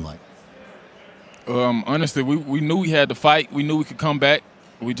locker room like? Honestly, we knew we had to fight. We knew we could come back.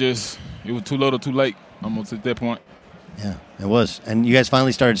 It was too little, too late, almost at that point. Yeah, it was. And you guys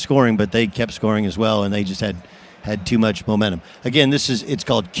finally started scoring, but they kept scoring as well, and they just had too much momentum. Again, it's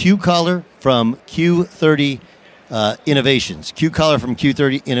called Q Collar from Q30 Innovations. Q Collar from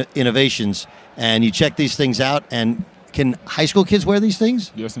Q30 Innovations. And you check these things out. And can high school kids wear these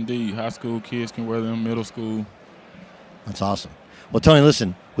things? Yes, indeed. High school kids can wear them, middle school. That's awesome. Well, Tony,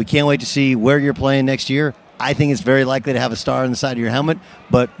 listen, we can't wait to see where you're playing next year. I think it's very likely to have a star on the side of your helmet.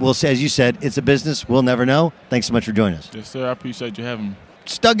 But we'll say, as you said, it's a business. We'll never know. Thanks so much for joining us. Yes, sir. I appreciate you having me.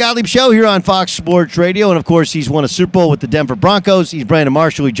 It's Doug Gottlieb Show here on Fox Sports Radio. And, of course, he's won a Super Bowl with the Denver Broncos. He's Brandon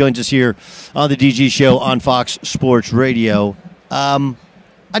Marshall. He joins us here on the DG Show on Fox Sports Radio.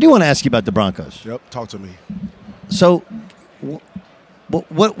 I do want to ask you about the Broncos. Yep, talk to me. So, how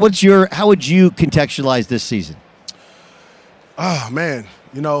would you contextualize this season? Oh, man,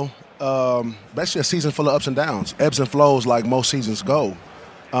 basically a season full of ups and downs, ebbs and flows like most seasons go.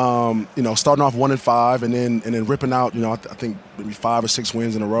 Starting off 1-5 and then ripping out, I think maybe 5 or 6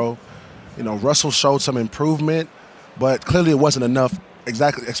 wins in a row. Russell showed some improvement, but clearly it wasn't enough,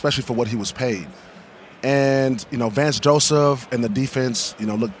 exactly, especially for what he was paid. And, Vance Joseph and the defense,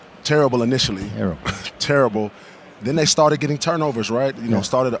 looked terrible initially. Terrible. Then they started getting turnovers, right?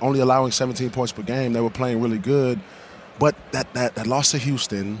 Started only allowing 17 points per game. They were playing really good. But that loss to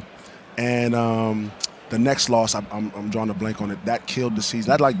Houston and the next loss, I'm drawing a blank on it, that killed the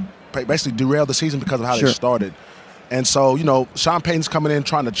season. That, basically derailed the season because of how they started. And so, Sean Payton's coming in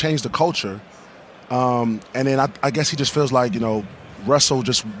trying to change the culture. And then I guess he just feels like, Russell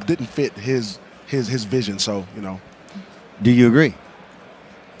just didn't fit his vision. So, Do you agree?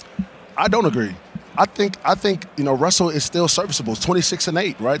 I don't agree. I think Russell is still serviceable. It's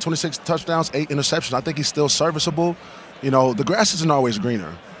 26-8, right? 26 touchdowns, 8 interceptions. I think he's still serviceable. The grass isn't always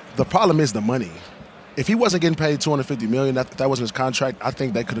greener. The problem is the money. If he wasn't getting paid $250 million, that wasn't his contract, I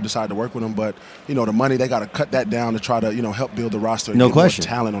think they could have decided to work with him. But, the money, they got to cut that down to try to, help build the roster and get more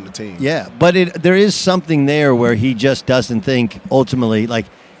talent on the team. Yeah, but there is something there where he just doesn't think ultimately,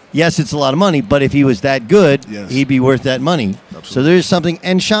 yes, it's a lot of money, but if he was that good, he'd be worth that money. Absolutely. So there's something,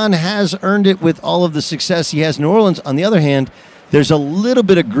 and Sean has earned it with all of the success he has in New Orleans. On the other hand, there's a little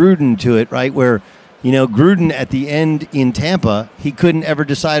bit of Gruden to it, right, where, Gruden at the end in Tampa, he couldn't ever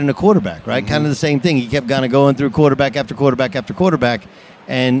decide on a quarterback, right? Kind of the same thing. He kept kind of going through quarterback after quarterback after quarterback,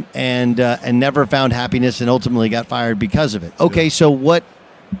 and never found happiness, and ultimately got fired because of it. Okay, so what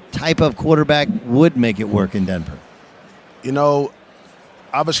type of quarterback would make it work in Denver?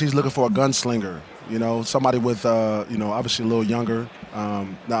 Obviously he's looking for a gunslinger. Somebody with obviously a little younger.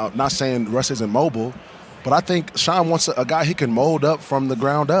 Now, not saying Russ isn't mobile, but I think Sean wants a guy he can mold up from the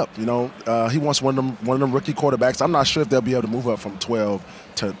ground up. He wants one of them rookie quarterbacks. I'm not sure if they'll be able to move up from 12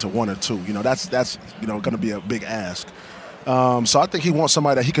 to 1 or 2. That's going to be a big ask. So I think he wants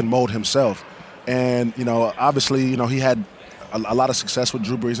somebody that he can mold himself. And obviously he had a lot of success with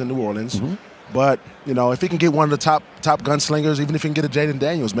Drew Brees in New Orleans. But if he can get one of the top gunslingers, even if he can get a Jaden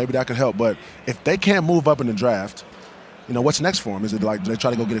Daniels, maybe that could help. But if they can't move up in the draft, what's next for him? Is it like, do they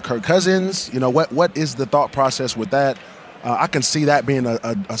try to go get a Kirk Cousins? What is the thought process with that? I can see that being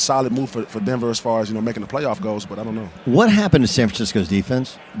a solid move for Denver as far as making the playoff goes, but I don't know. What happened to San Francisco's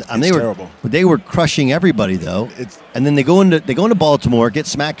defense? It's terrible. They were crushing everybody though, and then they go into Baltimore, get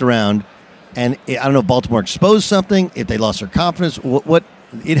smacked around, and I don't know if Baltimore exposed something, if they lost their confidence. What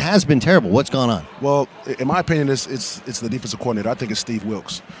it has been terrible. What's gone on? Well, in my opinion, it's the defensive coordinator. I think it's Steve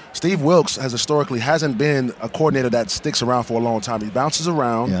Wilks. Steve Wilks hasn't been a coordinator that sticks around for a long time. He bounces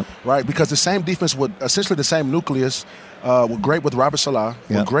around, right? Because the same defense would essentially the same nucleus. Were great with Robert Salah.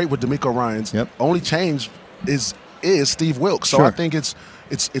 Were great with DeMeco Ryans. Only change is Steve Wilks. So I think it's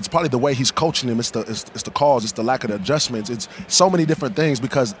probably the way he's coaching them. It's the cause. It's the lack of the adjustments. It's so many different things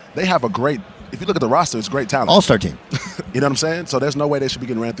because they have a great. If you look at the roster, it's great talent. All-star team. You know what I'm saying? So there's no way they should be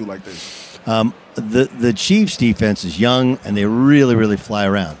getting ran through like this. The Chiefs' defense is young and they really, really fly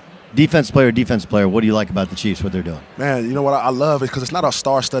around. Defense player, what do you like about the Chiefs, what they're doing? Man, you know what I love is because it's not a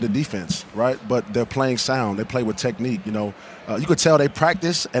star-studded defense, right? But they're playing sound. They play with technique, You could tell they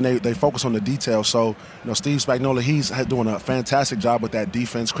practice and they focus on the details. So, Steve Spagnuolo, he's doing a fantastic job with that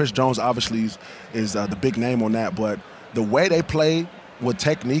defense. Chris Jones obviously is the big name on that. But the way they play with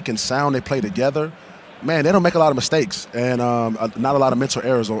technique and sound, they play together, man, they don't make a lot of mistakes. And not a lot of mental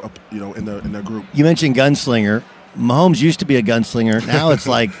errors, in their group. You mentioned gunslinger. Mahomes used to be a gunslinger. Now it's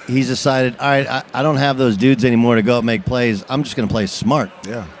like he's decided, all right, I don't have those dudes anymore to go up and make plays. I'm just going to play smart,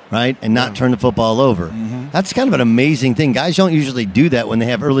 right, and not turn the football over. That's kind of an amazing thing. Guys don't usually do that when they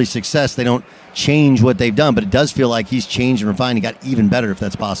have early success. They don't change what they've done, but it does feel like he's changed and refined and got even better if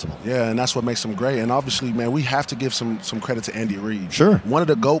that's possible. Yeah, and that's what makes him great. And obviously, man, we have to give some credit to Andy Reid. Sure. One of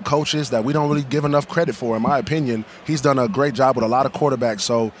the GOAT coaches that we don't really give enough credit for, in my opinion. He's done a great job with a lot of quarterbacks.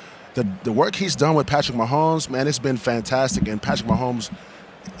 So the work he's done with Patrick Mahomes, man, it's been fantastic. And Patrick Mahomes,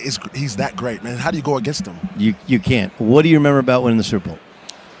 he's that great, man. How do you go against him? You can't. What do you remember about winning the Super Bowl?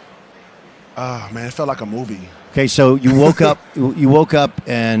 Man, it felt like a movie. Okay, so you woke up.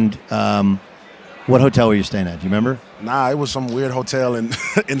 And what hotel were you staying at? Do you remember? Nah, it was some weird hotel in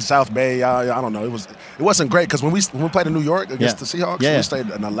South Bay. I don't know. It wasn't great because when we played in New York against the Seahawks, we stayed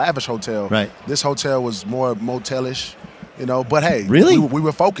in a lavish hotel. Right. This hotel was more motelish. But hey, really, we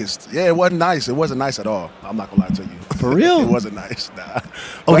were focused. Yeah, it wasn't nice. It wasn't nice at all. I'm not gonna lie to you. For real, it wasn't nice. Nah.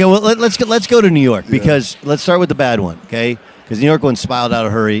 Okay, well let's go to New York because let's start with the bad one. Okay, because New York one spiraled out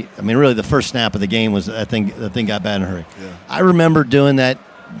of a hurry. I mean, really, the first snap of the game was the thing got bad in a hurry. Yeah. I remember doing that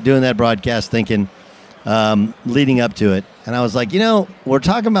broadcast, thinking, leading up to it, and I was like, we're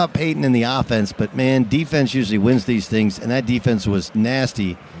talking about Peyton in the offense, but man, defense usually wins these things, and that defense was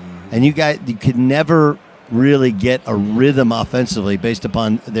nasty, and you could never really get a rhythm offensively based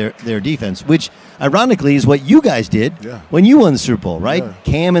upon their defense, which ironically is what you guys did when you won the Super Bowl, right? Yeah.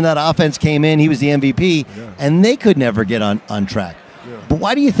 Cam and that offense came in, he was the MVP, and they could never get on track. Yeah. But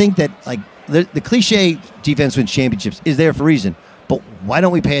why do you think that, like, the cliche defense wins championships is there for a reason, but why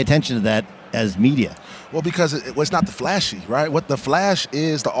don't we pay attention to that as media? Well, because it's not the flashy, right? What the flash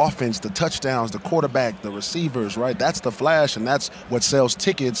is the offense, the touchdowns, the quarterback, the receivers, right? That's the flash, and that's what sells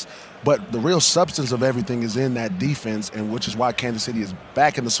tickets. But the real substance of everything is in that defense, and which is why Kansas City is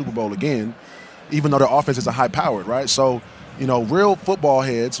back in the Super Bowl again, even though their offense isn't high-powered, right? So, real football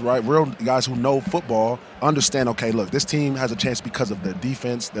heads, right, real guys who know football understand, okay, look, this team has a chance because of their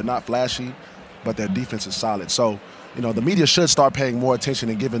defense. They're not flashy, but their defense is solid. So, the media should start paying more attention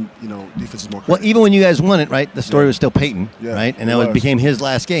and giving, defenses more credit. Well, even when you guys won it, right, the story was still Peyton, right? And it became his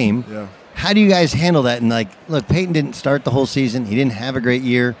last game. Yeah. How do you guys handle that? And, look, Peyton didn't start the whole season. He didn't have a great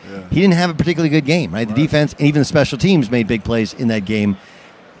year. Yeah. He didn't have a particularly good game, right? The defense and even the special teams made big plays in that game.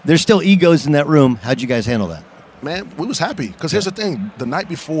 There's still egos in that room. How'd you guys handle that? man, we was happy. Because here's the thing. The night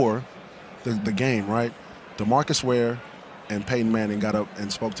before the game, right, DeMarcus Ware and Peyton Manning got up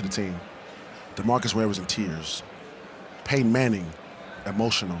and spoke to the team. DeMarcus Ware was in tears. Peyton Manning,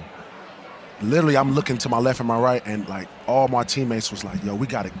 emotional. Literally, I'm looking to my left and my right, and like all my teammates was like, "Yo, we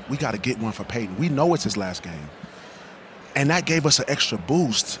gotta get one for Peyton. We know it's his last game," and that gave us an extra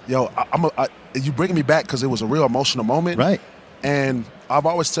boost. Yo, you bringing me back because it was a real emotional moment, right? And I've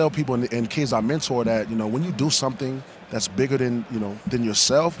always tell people and kids I mentor that when you do something that's bigger than than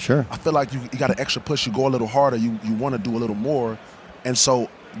yourself, sure. I feel like you got an extra push. You go a little harder. You want to do a little more, and so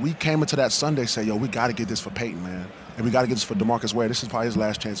we came into that Sunday say, "Yo, we got to get this for Peyton, man, and we got to get this for DeMarcus Ware. This is probably his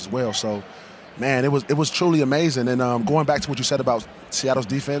last chance as well." So. Man, it was truly amazing. And going back to what you said about Seattle's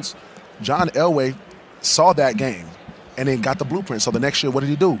defense, John Elway saw that game and then got the blueprint. So the next year, what did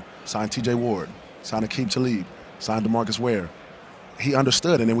he do? Signed T.J. Ward, signed Aqib Talib, signed DeMarcus Ware. He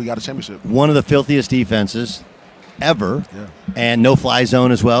understood, and then we got a championship. One of the filthiest defenses ever, and no-fly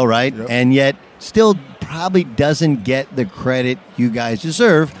zone as well, right? Yep. And yet still probably doesn't get the credit you guys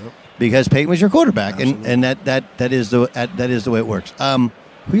deserve because Peyton was your quarterback, and that is the way it works. Who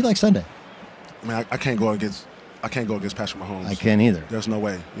do you like Sunday? I mean, I can't go against Patrick Mahomes. I can't either. There's no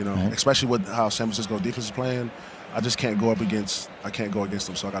way, Right. Especially with how San Francisco defense is playing. I just can't go against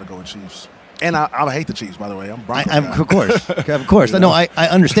them, so I got to go with Chiefs. And I hate the Chiefs, by the way. I'm Broncos guy. Of course. No, I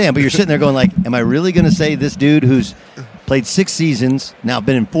understand, but you're sitting there going like, am I really going to say this dude who's played 6 seasons, now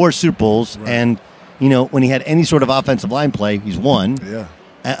been in 4 Super Bowls, and when he had any sort of offensive line play, he's won. Yeah.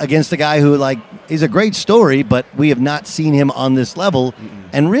 Against a guy who, is a great story, but we have not seen him on this level.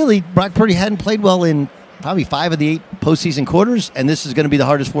 And really, Brock Purdy hadn't played well in probably 5 of the 8 postseason quarters, and this is going to be the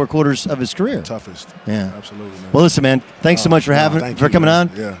hardest 4 quarters of his career. Toughest. Yeah. Absolutely, man. Well, listen, man, thanks so much for coming on.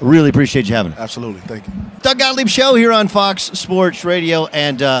 Yeah. Really appreciate you having us. Absolutely. Thank you. Doug Gottlieb Show here on Fox Sports Radio,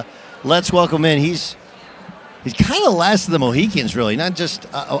 and let's welcome in. He's kind of last of the Mohicans, really, not just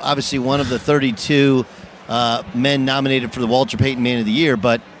obviously one of the 32 men nominated for the Walter Payton Man of the Year,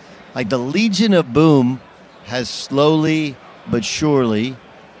 but the Legion of Boom has slowly but surely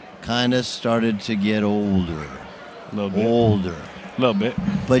kind of started to get older. A little bit. Older. A little bit.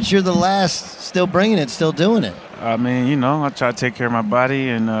 But you're the last still bringing it, still doing it. I mean, I try to take care of my body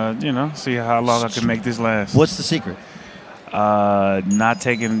and, see how long I can make this last. What's the secret? Not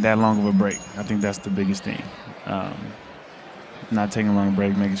taking that long of a break. I think that's the biggest thing. Not taking a long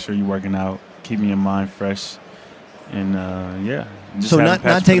break, making sure you're working out, keeping your mind fresh, and So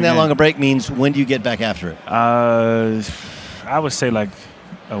not taking that long a break means when do you get back after it? I would say like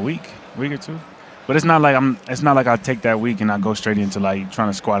a week or two. But it's not like I take that week and I go straight into trying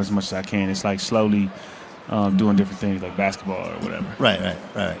to squat as much as I can. It's slowly doing different things like basketball or whatever.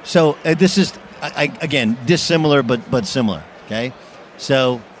 Right. So this is again dissimilar but similar. Okay,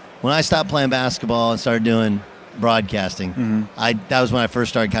 so when I stopped playing basketball and started doing broadcasting, that was when I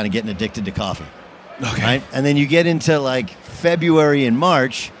first started kind of getting addicted to coffee. Okay. Right, and then you get into February and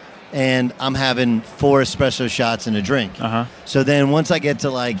March, and I'm having 4 espresso shots and a drink. So then once I get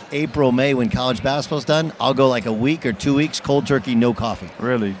to April, May, when college basketball's done, I'll go a week or 2 weeks cold turkey, no coffee.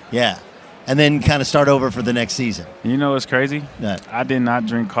 Really? Yeah. And then kind of start over for the next season. You know what's crazy? What? I did not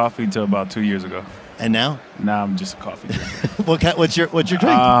drink coffee till about 2 years ago. And now? Now I'm just a coffee drinker. What's your drink?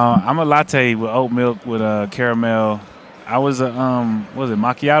 I'm a latte with oat milk with caramel. I was was it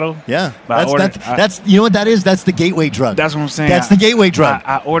macchiato? Yeah, that's you know what that is? That's the gateway drug. That's what I'm saying. That's the gateway drug.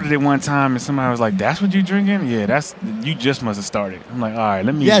 I ordered it one time and somebody was like, "That's what you drinking?" Yeah, you just must have started. I'm like, all right,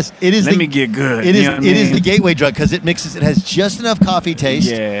 let me. Yes, it is. Let me get good. It is. It is the gateway drug because it mixes. It has just enough coffee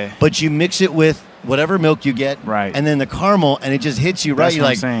taste. Yeah. But you mix it with whatever milk you get, right? And then the caramel, and it just hits you right. That's You're what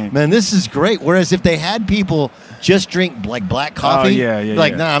like, I'm saying. Man, this is great. Whereas if they had people just drink black coffee,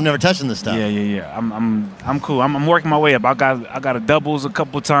 nah, I'm never touching this stuff. Yeah. I'm cool. I'm working my way up. I got a doubles a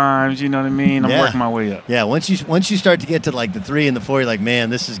couple times. You know what I mean? I'm working my way up. Yeah. Once you start to get to the 3 and the 4, you're like,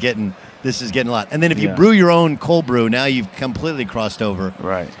 man, this is getting a lot. And then if you brew your own cold brew, now you've completely crossed over.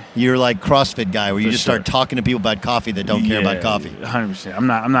 Right. You're like CrossFit guy where you just start talking to people about coffee that don't care about coffee. 100%.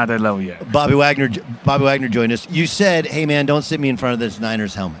 I'm not that level yet. Bobby Wagner joined us. You said, hey man, don't sit me in front of this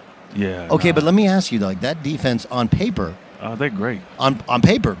Niners helmet. Yeah. Okay, but let me ask you that defense on paper. Oh, they're great. On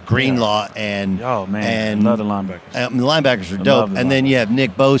paper, Greenlaw and and love the linebackers. The linebackers are dope. And then you have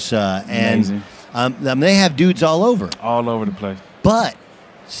Nick Bosa and they have dudes all over. All over the place. But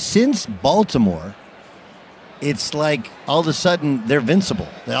since Baltimore, it's like all of a sudden they're invincible.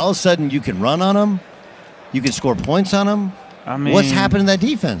 That all of a sudden you can run on them, you can score points on them. I mean, what's happened to that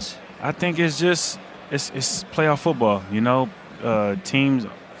defense? I think it's just it's playoff football. Teams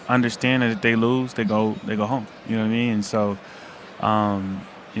understand that if they lose, they go home. You know what I mean? And so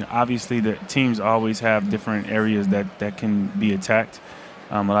obviously the teams always have different areas that can be attacked.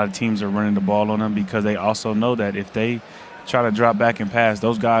 A lot of teams are running the ball on them because they also know that if they try to drop back and pass,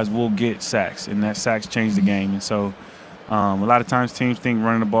 those guys will get sacks, and that sacks change the game. And so a lot of times teams think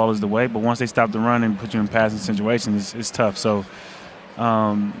running the ball is the way, but once they stop the run and put you in passing situations, it's tough. So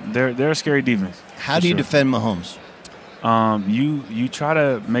they're a scary defense. How do you defend Mahomes? You try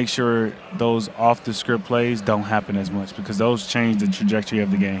to make sure those off-the-script plays don't happen as much because those change the trajectory of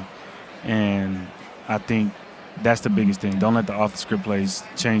the game. And I think that's the biggest thing. Don't let the off-the-script plays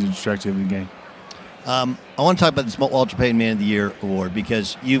change the trajectory of the game. I want to talk about this Walter Payton Man of the Year award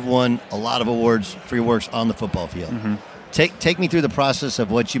because you've won a lot of awards for your works on the football field. Mm-hmm. Take me through the process of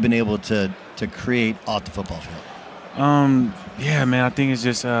what you've been able to create off the football field. Yeah, man, I think it's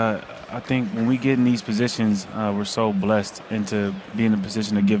just I think when we get in these positions, we're so blessed into being in a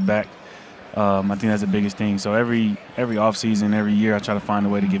position to give back. I think that's the biggest thing. So every offseason, every year, I try to find a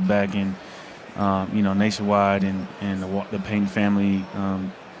way to give back. And, Nationwide and the Payton family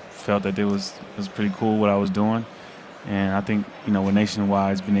felt that it was pretty cool what I was doing. And I think, what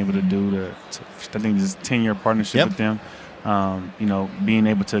Nationwide's been able to do I think this is a 10-year partnership with them. Being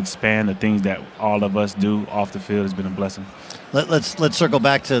able to expand the things that all of us do off the field has been a blessing. Let's circle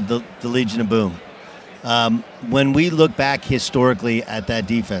back to the Legion of Boom. When we look back historically at that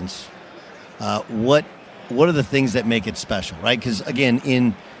defense, what are the things that make it special, right? Because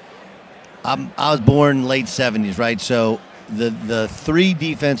again, I was born late 70s, right? So the three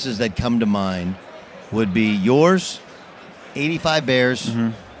defenses that come to mind would be yours, 85 Bears,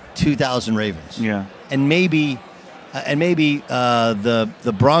 2000 Ravens, and maybe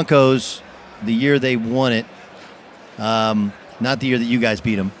the Broncos, the year they won it. Not the year that you guys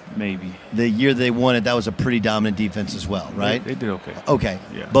beat them. Maybe. The year they won it, that was a pretty dominant defense as well, right? They did okay. Okay.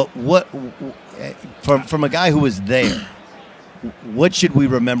 Yeah. But from a guy who was there, what should we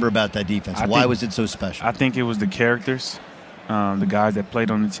remember about that defense? Why was it so special? I think it was the characters, the guys that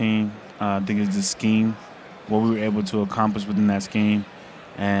played on the team. I think it's the scheme, what we were able to accomplish within that scheme.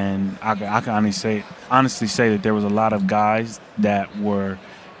 And I can honestly say that there was a lot of guys that were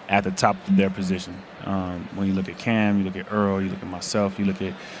at the top of their position. When you look at Cam, you look at Earl, you look at myself, you look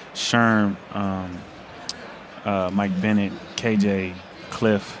at Sherm, Mike Bennett, KJ,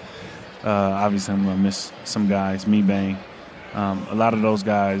 Cliff. Obviously, I'm going to miss some guys, Bang. A lot of those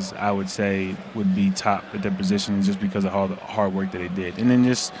guys, I would say, would be top at their position just because of all the hard work that they did. And then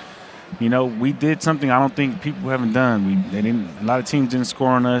just, we did something I don't think people haven't done. A lot of teams didn't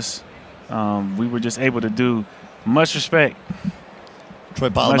score on us. We were just able to do much respect. Troy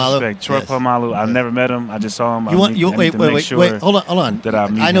Polamalu. Troy Polamalu. I've never met him. I just saw him. Wait. Hold on. That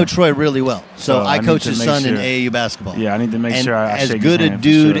I know Troy really well. So I coach his son in AAU basketball. Yeah, I need to make sure I as shake good his a hand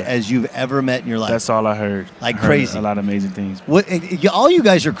dude for sure. as you've ever met in your life. That's all I heard. Crazy. A lot of amazing things. All you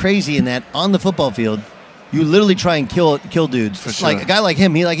guys are crazy in that on the football field, you literally try and kill dudes. For sure. Like a guy like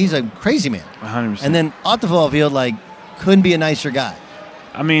him, he's a crazy man. 100%. And then off the football field, couldn't be a nicer guy.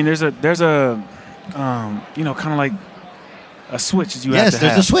 I mean, there's a kind of like a switch that you have to have. Yes,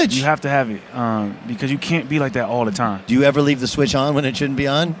 there's a switch. You have to have it because you can't be like that all the time. Do you ever leave the switch on when it shouldn't be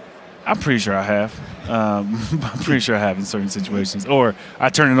on? I'm pretty sure I have. I'm pretty sure I have in certain situations. Or I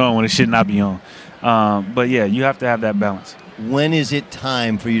turn it on when it should not be on. But, yeah, you have to have that balance. When is it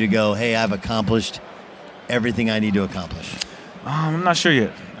time for you to go, hey, I've accomplished everything I need to accomplish? I'm not sure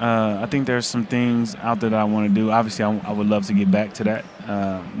yet. I think there's some things out there that I want to do. Obviously, I would love to get back to that,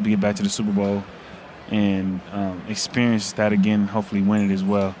 get back to the Super Bowl and experience that again, hopefully win it as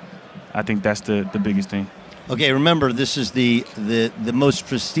well. I think that's the biggest thing. Okay, remember, this is the most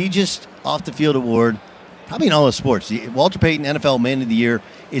prestigious off-the-field award probably in all of sports. The Walter Payton NFL Man of the Year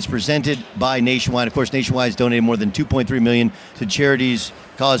is presented by Nationwide. Of course, Nationwide has donated more than $2.3 million to charities,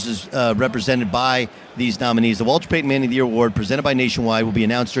 causes represented by these nominees. The Walter Payton Man of the Year award presented by Nationwide will be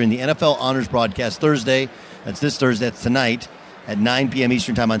announced during the NFL Honors broadcast Thursday. That's this Thursday. That's tonight at 9 p.m.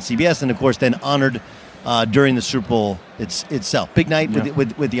 Eastern Time on CBS. And, of course, then honored during the Super Bowl itself. Big night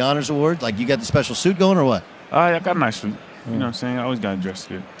with the Honors Award. You got the special suit going or what? I got a nice suit. You know what I'm saying? I always got to dress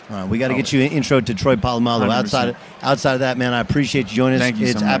good. All right, we got to get you an intro to Troy Polamalu. 100%. Outside of that, man, I appreciate you joining us. Thank you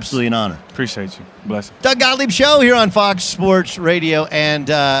so It's much. absolutely an honor. Appreciate you. Bless. Doug Gottlieb Show here on Fox Sports Radio. And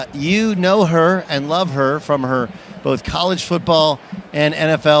you know her and love her from her both college football and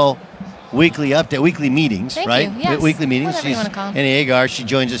NFL weekly meetings, Thank right? you. Yes. Weekly meetings. Whatever you wanna call 'em. Annie Agar, she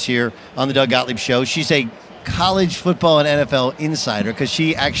joins us here on the Doug Gottlieb Show. She's a college football and NFL insider because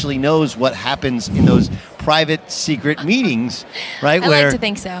she actually knows what happens in those private, secret meetings, right? I like to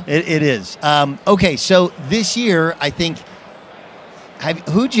think so. It is. Okay, so this year, I think,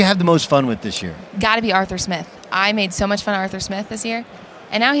 who'd you have the most fun with this year? Got to be Arthur Smith. I made so much fun of Arthur Smith this year.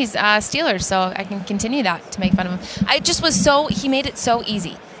 And now he's Steelers, so I can continue that to make fun of him. He made it so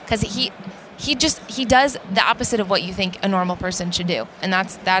easy because he does the opposite of what you think a normal person should do, and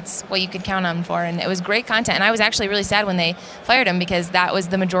that's what you could count on him for. And it was great content. And I was actually really sad when they fired him because that was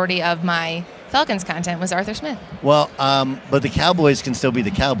the majority of my Falcons content was Arthur Smith. Well, but the Cowboys can still be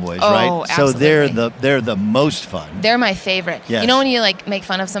the Cowboys, right? Absolutely. So they're the most fun. They're my favorite. Yes. You know when you like make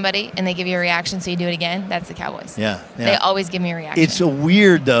fun of somebody and they give you a reaction, so you do it again? That's the Cowboys. Yeah. They always give me a reaction. It's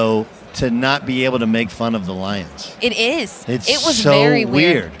weird though to not be able to make fun of the Lions. It is. It was so very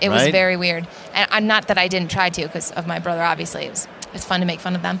weird. It was right? very weird. And I'm not that I didn't try to because of my brother. Obviously, it's fun to make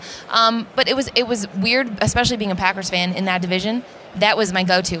fun of them. But it was weird, especially being a Packers fan in that division. That was my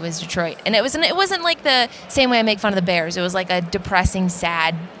go-to was Detroit, and it wasn't like the same way I make fun of the Bears. It was like a depressing,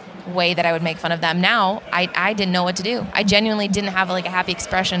 sad way that I would make fun of them. Now I didn't know what to do. I genuinely didn't have like a happy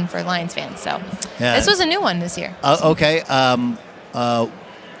expression for Lions fans. So this was a new one this year. Okay.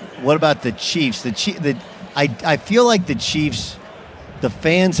 What about the Chiefs? I feel like the Chiefs, the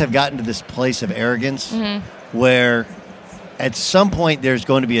fans have gotten to this place of arrogance where at some point there's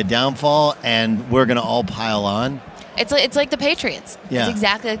going to be a downfall and we're going to all pile on. It's like the Patriots. Yeah. It's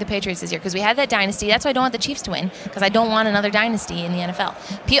exactly like the Patriots this year because we had that dynasty. That's why I don't want the Chiefs to win because I don't want another dynasty in the NFL.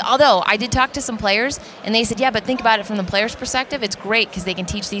 Although I did talk to some players and they said, yeah, but think about it from the players' perspective. It's great because they can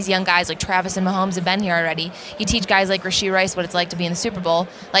teach these young guys like Travis and Mahomes have been here already. You teach guys like Rashee Rice what it's like to be in the Super Bowl.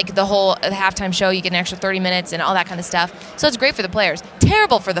 Like the halftime show, you get an extra 30 minutes and all that kind of stuff. So it's great for the players.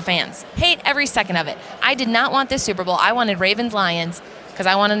 Terrible for the fans. Hate every second of it. I did not want this Super Bowl. I wanted Ravens-Lions because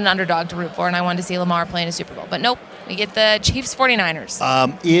I wanted an underdog to root for and I wanted to see Lamar play in a Super Bowl. But nope. We get the Chiefs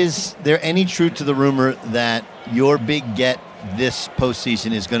 49ers. Is there any truth to the rumor that your big get this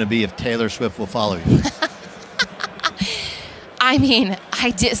postseason is going to be if Taylor Swift will follow you? I mean,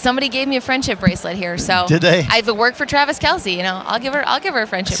 I did. Somebody gave me a friendship bracelet here, so did they? If it worked for Travis Kelce, I'll give her a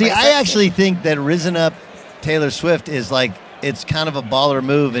friendship bracelet. I actually think that risen up Taylor Swift is like it's kind of a baller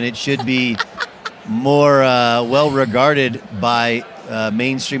move, and it should be more well regarded by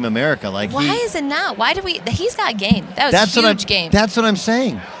mainstream America. Like, why is it not? Why do we? He's got game. That was a huge game. That's what I'm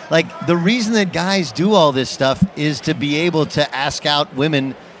saying. Like, the reason that guys do all this stuff is to be able to ask out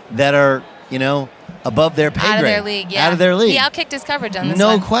women that are, above their pay grade. Out of their league, yeah. Out of their league. He outkicked his coverage on this No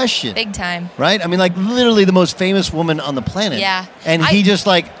one. question. Big time. Right? I mean, like, literally the most famous woman on the planet. Yeah. And he just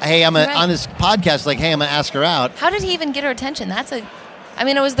like, hey, on Right. his podcast, like, hey, I'm going to ask her out. How did he even get her attention?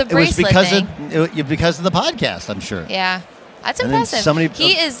 It was the bracelet thing. Because of the podcast, I'm sure. Yeah. That's And then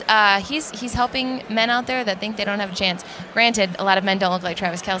impressive. He's helping men out there that think they don't have a chance. Granted, a lot of men don't look like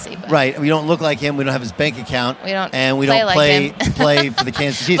Travis Kelce. But Right. We don't look like him. We don't have his bank account. We don't And we play don't like play him. play for the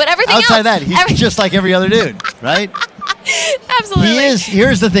Kansas Chiefs. But everything Outside of else, that, he's just like every other dude, right? Absolutely. He is.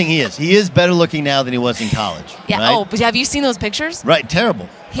 Here's the thing. He is better looking now than he was in college. Yeah. Right? Oh, but have you seen those pictures? Right. Terrible.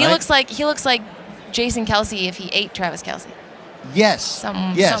 He right? looks like Jason Kelce if he ate Travis Kelce. Yes.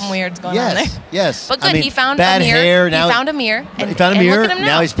 Something weird's going yes. on there. Yes. But good, I mean, he found bad a mirror. Hair, now, he found a mirror. And, he found a and mirror. Look at him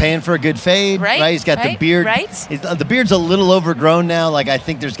now. He's paying for a good fade. Right. He's got the Right? beard. Right. The beard's a little overgrown now. Like, I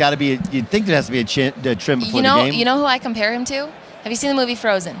think there's got to be. You'd think there has to be a trim before the game. You know who I compare him to? Have you seen the movie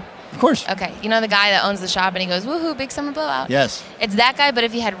Frozen? Of course. Okay. You know the guy that owns the shop and he goes, "Woohoo, big summer blowout." Yes. It's that guy, but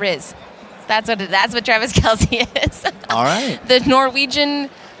if he had Riz. That's what Travis Kelce is. All right. The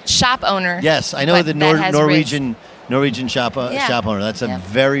Norwegian shop owner. Yes, I know but the that has Norwegian shop owner. That's a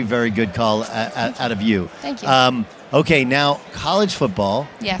very, very good call out of you. Thank you. Okay, now college football.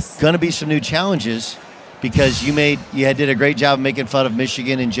 Yes. Going to be some new challenges because you did a great job of making fun of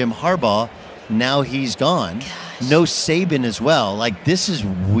Michigan and Jim Harbaugh. Now he's gone. Gosh. No Saban as well. Like, this is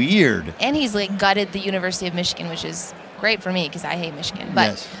weird. And he's like gutted the University of Michigan, which is great for me because I hate Michigan.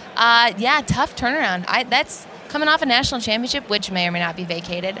 But yes. Tough turnaround. That's coming off a national championship, which may or may not be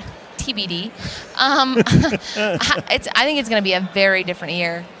vacated. TBD. I think it's going to be a very different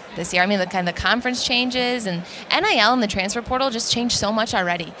year this year. I mean, the conference changes and NIL and the transfer portal just changed so much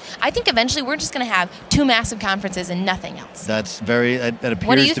already. I think eventually we're just going to have two massive conferences and nothing else. That appears to be.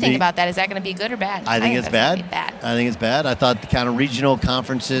 What do you think about that? Is that going to be good or bad? I think it's bad. I think it's bad. I thought the kind of regional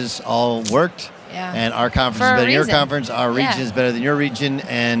conferences all worked. Yeah. And our conference is better than your conference. Our region is better than your region.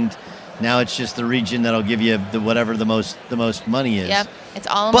 And now it's just the region that'll give you whatever the most money is. Yep. It's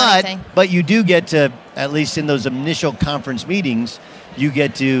all a money thing. But you do get to, at least in those initial conference meetings, you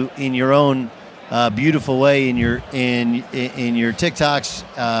get to, in your own beautiful way, in your TikToks,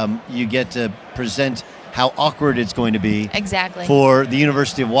 you get to present how awkward it's going to be exactly for the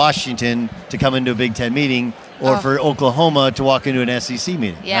University of Washington to come into a Big Ten meeting or for Oklahoma to walk into an SEC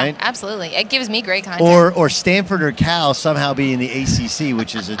meeting. Yeah, right? absolutely. It gives me great content. Or Stanford or Cal somehow be in the ACC,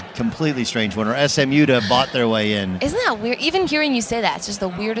 which is a completely strange one, or SMU to bought their way in. Isn't that weird? Even hearing you say that, it's just the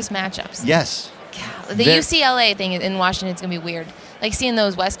weirdest matchups. Yes. The UCLA thing in Washington is going to be weird. Like seeing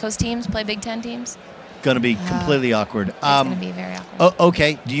those West Coast teams play Big Ten teams. Going to be completely awkward. It's going to be very awkward.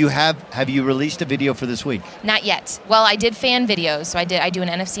 Okay. Have you released a video for this week? Not yet. Well, I did fan videos. So I do an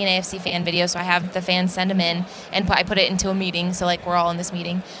NFC and AFC fan video. So I have the fans send them in, and I put it into a meeting. So like we're all in this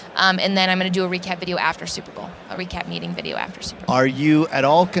meeting, and then I'm going to do a recap video after Super Bowl. A recap meeting video after Super Bowl. Are you at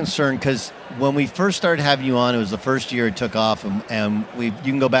all concerned? Because when we first started having you on, it was the first year it took off, and you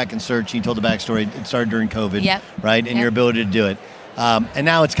can go back and search. You told the backstory. It started during COVID, right? And your ability to do it. And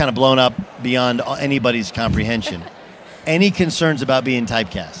now it's kind of blown up beyond anybody's comprehension. Any concerns about being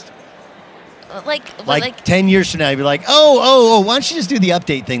typecast? Like 10 years from now, you'd be like, why don't you just do the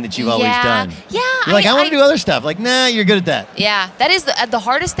update thing that you've always done? Yeah. You're like, I want to do other stuff. Like, nah, you're good at that. Yeah, that is the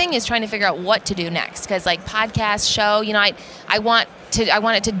hardest thing is trying to figure out what to do next. Because like podcast, show, I want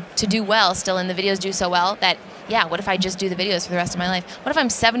it to do well still, and the videos do so well that, what if I just do the videos for the rest of my life? What if I'm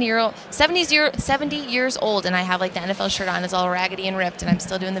 70 years old and I have like the NFL shirt on, it's all raggedy and ripped, and I'm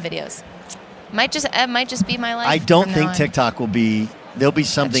still doing the videos? It might just be my life. I don't think TikTok will be. There'll be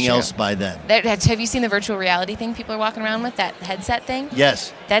something else by then. Have you seen the virtual reality thing people are walking around with, that headset thing?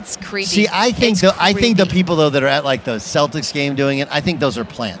 Yes. That's creepy. See, I think the people though that are at like the Celtics game doing it, I think those are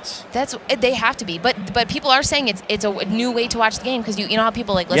plants. They have to be, but people are saying it's a new way to watch the game, because you know how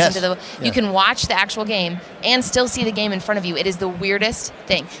people like listen to you can watch the actual game and still see the game in front of you. It is the weirdest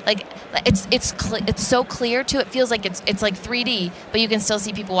thing. Like it's so clear too. It feels like it's like 3D, but you can still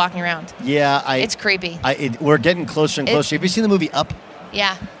see people walking around. Yeah, it's creepy. We're getting closer and closer. Have you seen the movie Up?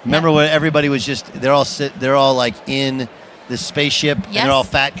 Yeah. Remember when everybody was they're all like in the spaceship, and they're all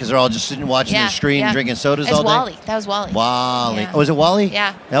fat because they're all just sitting watching the screen, drinking sodas all day? Wall-E. That was Wall-E. Wall-E. Yeah. Oh, was it Wall-E?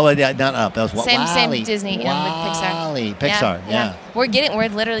 Yeah. That was not Up. That was Wall-E. Same Disney with Pixar. Wall-E. Pixar. Yeah. We're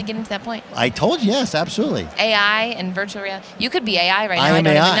literally getting to that point. I told you, yes, absolutely. AI and virtual reality. You could be AI right now. I am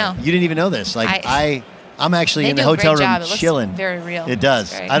don't AI. even know. You didn't even know this. Like I'm actually in the hotel room chilling. Very real. It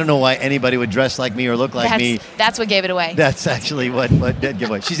does. I don't know why anybody would dress like me or look like me. That's what gave it away. That's actually what did give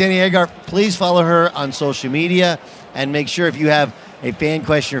away. She's Annie Agar. Please follow her on social media, and make sure if you have a fan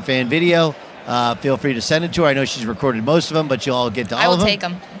question or fan video, feel free to send it to her. I know she's recorded most of them, but you'll all get to all of them. I will take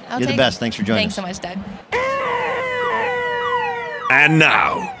them. You're the best. Thanks for joining us. Thanks so much, Doug. And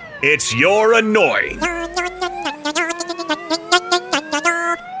now, it's your annoying.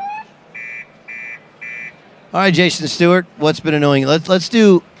 All right, Jason Stewart, what's been annoying? Let's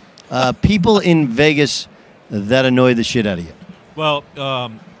do people in Vegas that annoy the shit out of you. Well,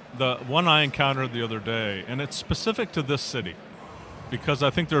 the one I encountered the other day, and it's specific to this city, because I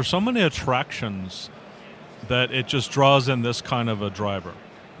think there are so many attractions that it just draws in this kind of a driver.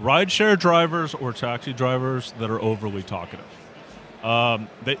 Rideshare drivers or taxi drivers that are overly talkative.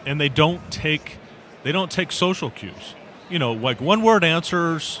 They don't take social cues. Like one-word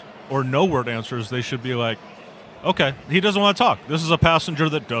answers or no-word answers, they should be like, okay, he doesn't want to talk. This is a passenger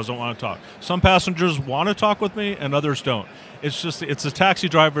that doesn't want to talk. Some passengers want to talk with me and others don't. It's the taxi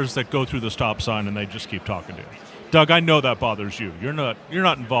drivers that go through the stop sign and they just keep talking to you. Doug, I know that bothers you. You're not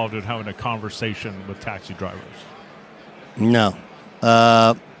involved in having a conversation with taxi drivers. No.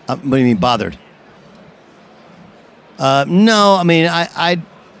 What do you mean bothered? No, I mean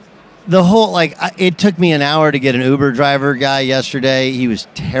the whole it took me an hour to get an Uber driver guy yesterday. He was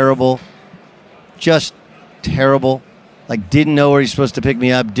terrible. Just terrible. Didn't know where he's supposed to pick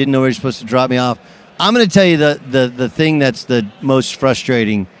me up, didn't know where he's supposed to drop me off. I'm going to tell you the thing that's the most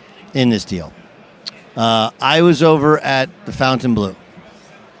frustrating in this deal. I was over at the Fontainebleau.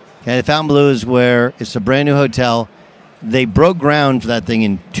 Okay, the Fontainebleau is where it's a brand new hotel. They broke ground for that thing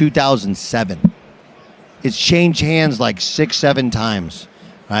in 2007. It's changed hands 6-7 times.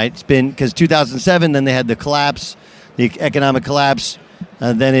 Right? It's been because 2007, then they had the collapse, the economic collapse.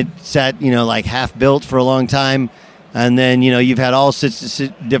 Then it sat, half built for a long time. And then, you've had all sorts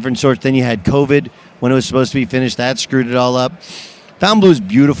of different sorts. Then you had COVID when it was supposed to be finished. That screwed it all up. Fontainebleau is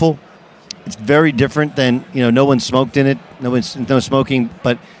beautiful. It's very different than, no one smoked in it. No smoking.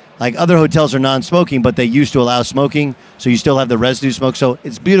 But other hotels are non-smoking, but they used to allow smoking. So you still have the residue smoke. So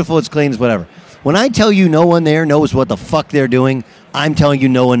it's beautiful. It's clean. It's whatever. When I tell you no one there knows what the fuck they're doing, I'm telling you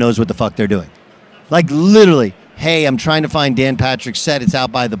no one knows what the fuck they're doing. Literally, hey, I'm trying to find Dan Patrick's set. It's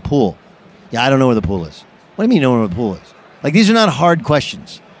out by the pool. Yeah, I don't know where the pool is. What do you mean you don't know where the pool is? These are not hard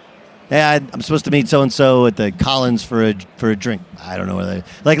questions. Yeah, I'm supposed to meet so-and-so at the Collins for a drink. I don't know where they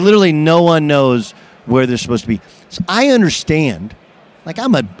are. Literally no one knows where they're supposed to be. So I understand.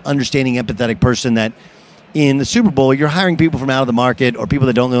 I'm an understanding, empathetic person that in the Super Bowl, you're hiring people from out of the market or people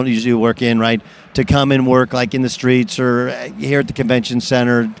that don't usually work in, right, to come and work like in the streets or here at the convention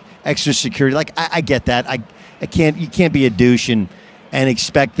center, extra security. Like, I get that. You can't be a douche and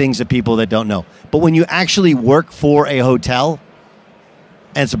expect things of people that don't know. But when you actually work for a hotel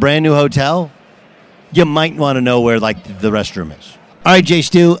and it's a brand new hotel, you might want to know where like the restroom is. All right, Jay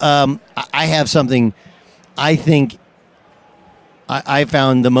Stu, I have something I think I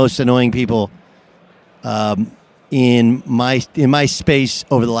found the most annoying people in my space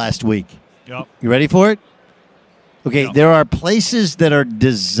over the last week. Yep. You ready for it? Okay, Yep. There are places that are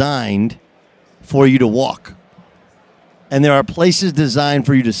designed for you to walk. And there are places designed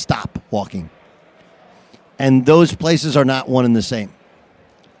for you to stop walking. And those places are not one and the same.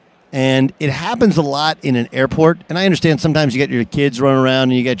 And it happens a lot in an airport. And I understand sometimes you get your kids running around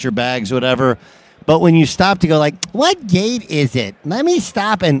and you get your bags, whatever. But when you stop to go like, what gate is it? Let me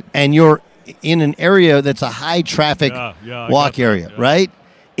stop. And you're in an area that's a high traffic walk area, right?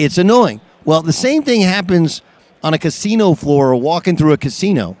 It's annoying. Well, the same thing happens on a casino floor or walking through a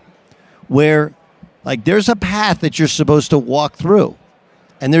casino where like there's a path that you're supposed to walk through.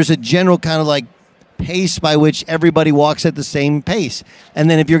 And there's a general kind of like pace by which everybody walks at the same pace. And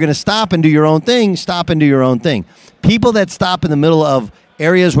then if you're going to stop and do your own thing, stop and do your own thing. People that stop in the middle of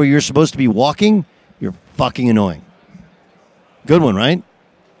areas where you're supposed to be walking, you're fucking annoying. Good one, right?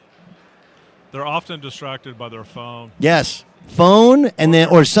 They're often distracted by their phone. Yes. Phone, and then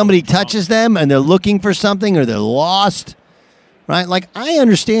or somebody touches them and they're looking for something or they're lost. Right? Like I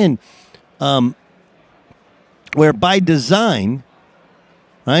understand where by design,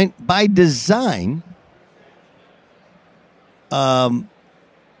 right? By design,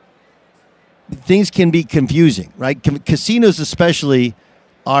 things can be confusing, right? Casinos especially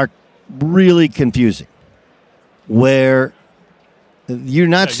are really confusing. Where you're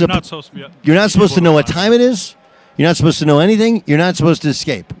not supposed to know what time it is. You're not supposed to know anything. You're not supposed to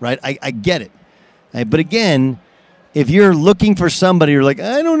escape, right? I get it. Right? But again, if you're looking for somebody, you're like,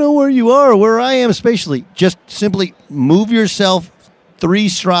 I don't know where you are or where I am spatially. Just simply move yourself 3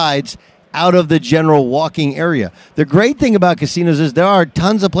 strides out of the general walking area. The great thing about casinos is there are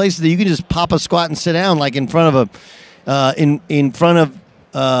tons of places that you can just pop a squat and sit down, like in front of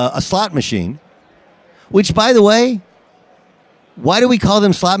a slot machine. Which, by the way, why do we call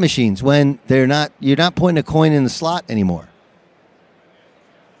them slot machines when you're not putting a coin in the slot anymore?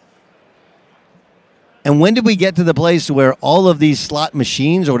 And when did we get to the place where all of these slot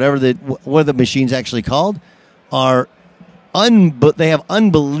machines or what are the machines actually called are they have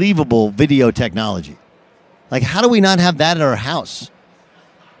unbelievable video technology? Like, how do we not have that at our house?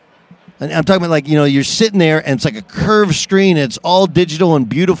 And I'm talking about like, you're sitting there and it's like a curved screen. And it's all digital and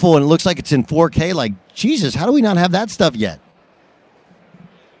beautiful and it looks like it's in 4K. Like, Jesus, how do we not have that stuff yet?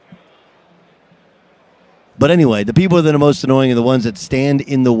 But anyway, the people that are most annoying are the ones that stand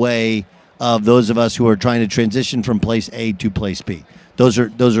in the way of those of us who are trying to transition from place A to place B. Those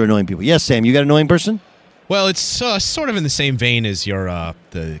are annoying people. Yes, Sam, you got an annoying person? Well, it's sort of in the same vein as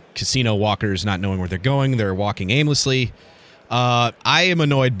the casino walkers not knowing where they're going. They're walking aimlessly. I am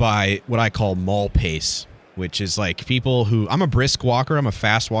annoyed by what I call mall pace, which is like people who... I'm a brisk walker. I'm a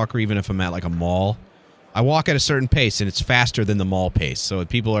fast walker, even if I'm at like a mall. I walk at a certain pace, and it's faster than the mall pace. So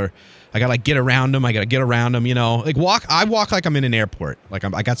people are... I got to like get around them. Like I walk like I'm in an airport. Like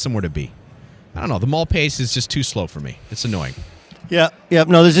I got somewhere to be. I don't know. The mall pace is just too slow for me. It's annoying. Yeah.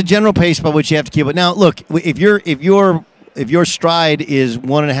 No, there's a general pace by which you have to keep it. Now, look, if your stride is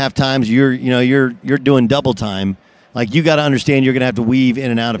 1.5 times, you're doing double time. Like you got to understand, you're going to have to weave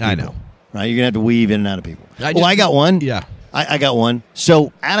in and out of people. I know, right? You're going to have to weave in and out of people. I got one. Yeah, I got one.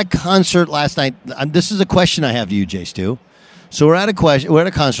 So at a concert last night, this is a question I have to you, Jay Stu. So we're at a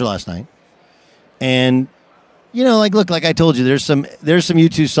concert last night, and look, like I told you, there's some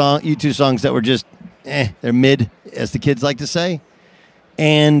U2 songs that were just they're mid, as the kids like to say,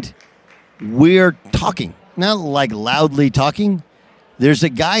 and we're talking, not like loudly talking. There's a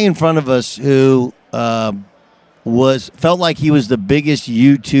guy in front of us who felt like he was the biggest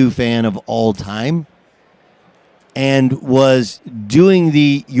U2 fan of all time, and was doing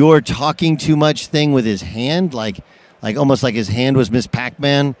the "you're talking too much" thing with his hand, like almost like his hand was Miss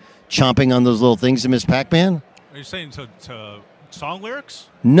Pac-Man chomping on those little things in Miss Pac-Man. Are you saying to song lyrics?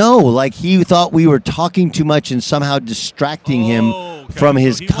 No, like he thought we were talking too much and somehow distracting him from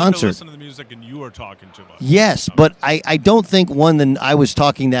his concert. Wanted to listen to the music and you were talking too much. Yes, but I don't think, one, that I was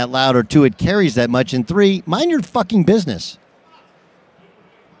talking that loud, or two, it carries that much, and three, mind your fucking business.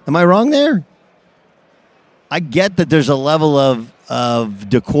 Am I wrong there? I get that there's a level of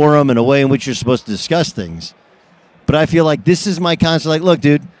decorum and a way in which you're supposed to discuss things. But I feel like this is my concert. Like, look,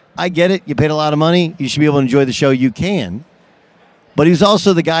 dude, I get it. You paid a lot of money. You should be able to enjoy the show. You can. But he was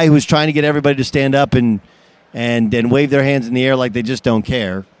also the guy who was trying to get everybody to stand up and wave their hands in the air like they just don't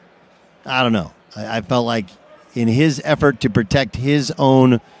care. I don't know. I felt like in his effort to protect his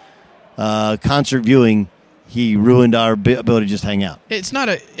own concert viewing, he ruined our ability to just hang out. It's not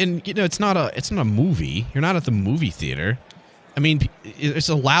a movie. You're not at the movie theater. I mean, it's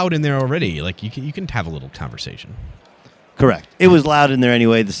loud in there already. Like you can have a little conversation. Correct. It was loud in there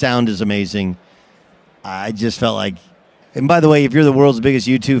anyway. The sound is amazing. I just felt like, and by the way, if you're the world's biggest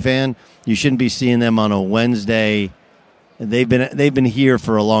U2 fan, you shouldn't be seeing them on a Wednesday. They've been here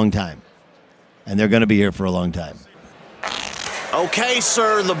for a long time, and they're going to be here for a long time. Okay,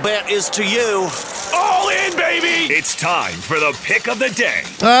 sir, the bet is to you. All in, baby! It's time for the pick of the day.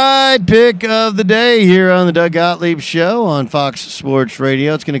 All right, pick of the day here on the Doug Gottlieb Show on Fox Sports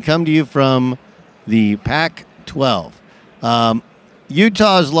Radio. It's going to come to you from the Pac-12.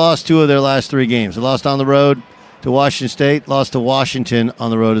 Utah's lost 2 of their last 3 games. They lost on the road to Washington State, lost to Washington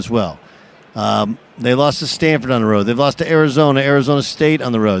on the road as well. They lost to Stanford on the road. They've lost to Arizona State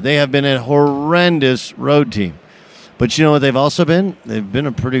on the road. They have been a horrendous road team. But you know what they've also been? They've been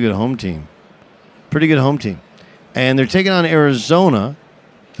a pretty good home team. And they're taking on Arizona,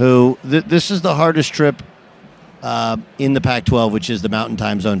 who this is the hardest trip in the Pac-12, which is the Mountain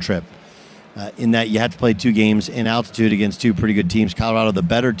Time Zone trip, in that you have to play 2 games in altitude against 2 pretty good teams. Colorado, the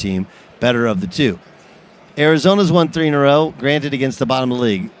better team, better of the 2. Arizona's won 3 in a row, granted against the bottom of the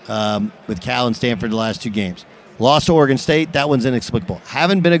league, with Cal and Stanford the last 2 games. Lost to Oregon State. That one's inexplicable.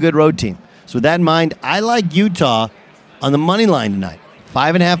 Haven't been a good road team. So with that in mind, I like Utah on the money line tonight.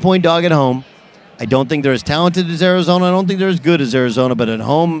 5.5-point dog at home. I don't think they're as talented as Arizona. I don't think they're as good as Arizona, but at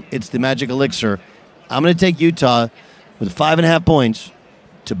home, it's the magic elixir. I'm going to take Utah with 5.5 points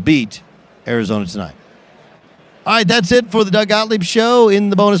to beat Arizona tonight. All right, that's it for the Doug Gottlieb Show in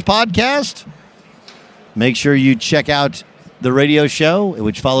the bonus podcast. Make sure you check out the radio show,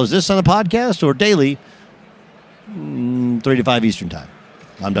 which follows this on the podcast or daily, 3 to 5 Eastern time.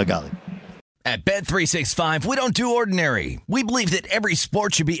 I'm Doug Gottlieb. At Bet365, we don't do ordinary. We believe that every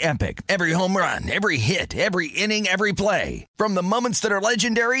sport should be epic. Every home run, every hit, every inning, every play. From the moments that are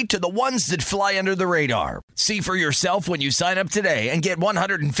legendary to the ones that fly under the radar. See for yourself when you sign up today and get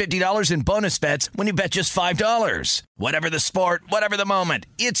 $150 in bonus bets when you bet just $5. Whatever the sport, whatever the moment,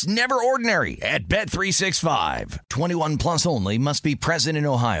 it's never ordinary at Bet365. 21 plus only. Must be present in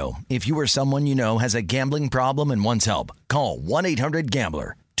Ohio. If you or someone you know has a gambling problem and wants help, call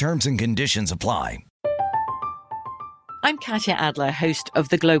 1-800-GAMBLER. Terms and conditions apply. I'm Katya Adler, host of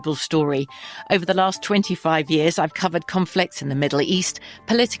The Global Story. Over the last 25 years, I've covered conflicts in the Middle East,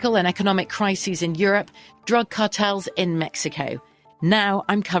 political and economic crises in Europe, drug cartels in Mexico. Now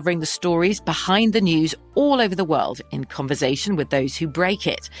I'm covering the stories behind the news all over the world in conversation with those who break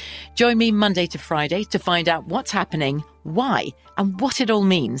it. Join me Monday to Friday to find out what's happening, why, and what it all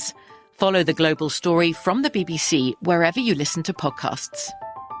means. Follow The Global Story from the BBC wherever you listen to podcasts.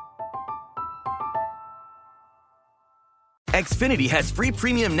 Xfinity has free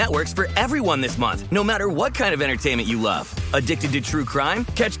premium networks for everyone this month, no matter what kind of entertainment you love. Addicted to true crime?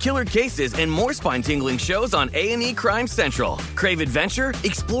 Catch killer cases and more spine-tingling shows on A&E Crime Central. Crave adventure?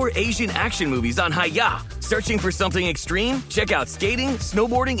 Explore Asian action movies on Hi-Ya. Searching for something extreme? Check out skating,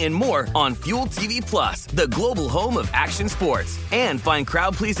 snowboarding, and more on Fuel TV Plus, the global home of action sports. And find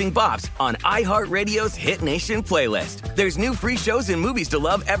crowd-pleasing bops on iHeartRadio's Hit Nation playlist. There's new free shows and movies to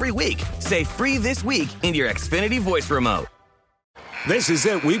love every week. Say free this week in your Xfinity voice remote. This is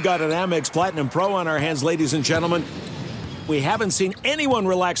it. We've got an Amex Platinum Pro on our hands, ladies and gentlemen. We haven't seen anyone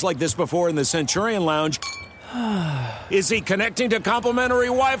relax like this before in the Centurion Lounge. Is he connecting to complimentary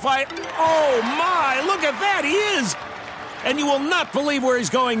Wi-Fi? Oh, my! Look at that! He is! And you will not believe where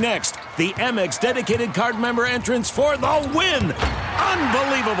he's going next. The Amex dedicated card member entrance for the win!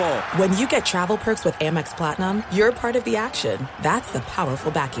 Unbelievable! When you get travel perks with Amex Platinum, you're part of the action. That's the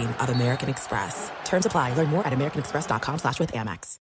powerful backing of American Express. Terms apply. Learn more at americanexpress.com/withAmex.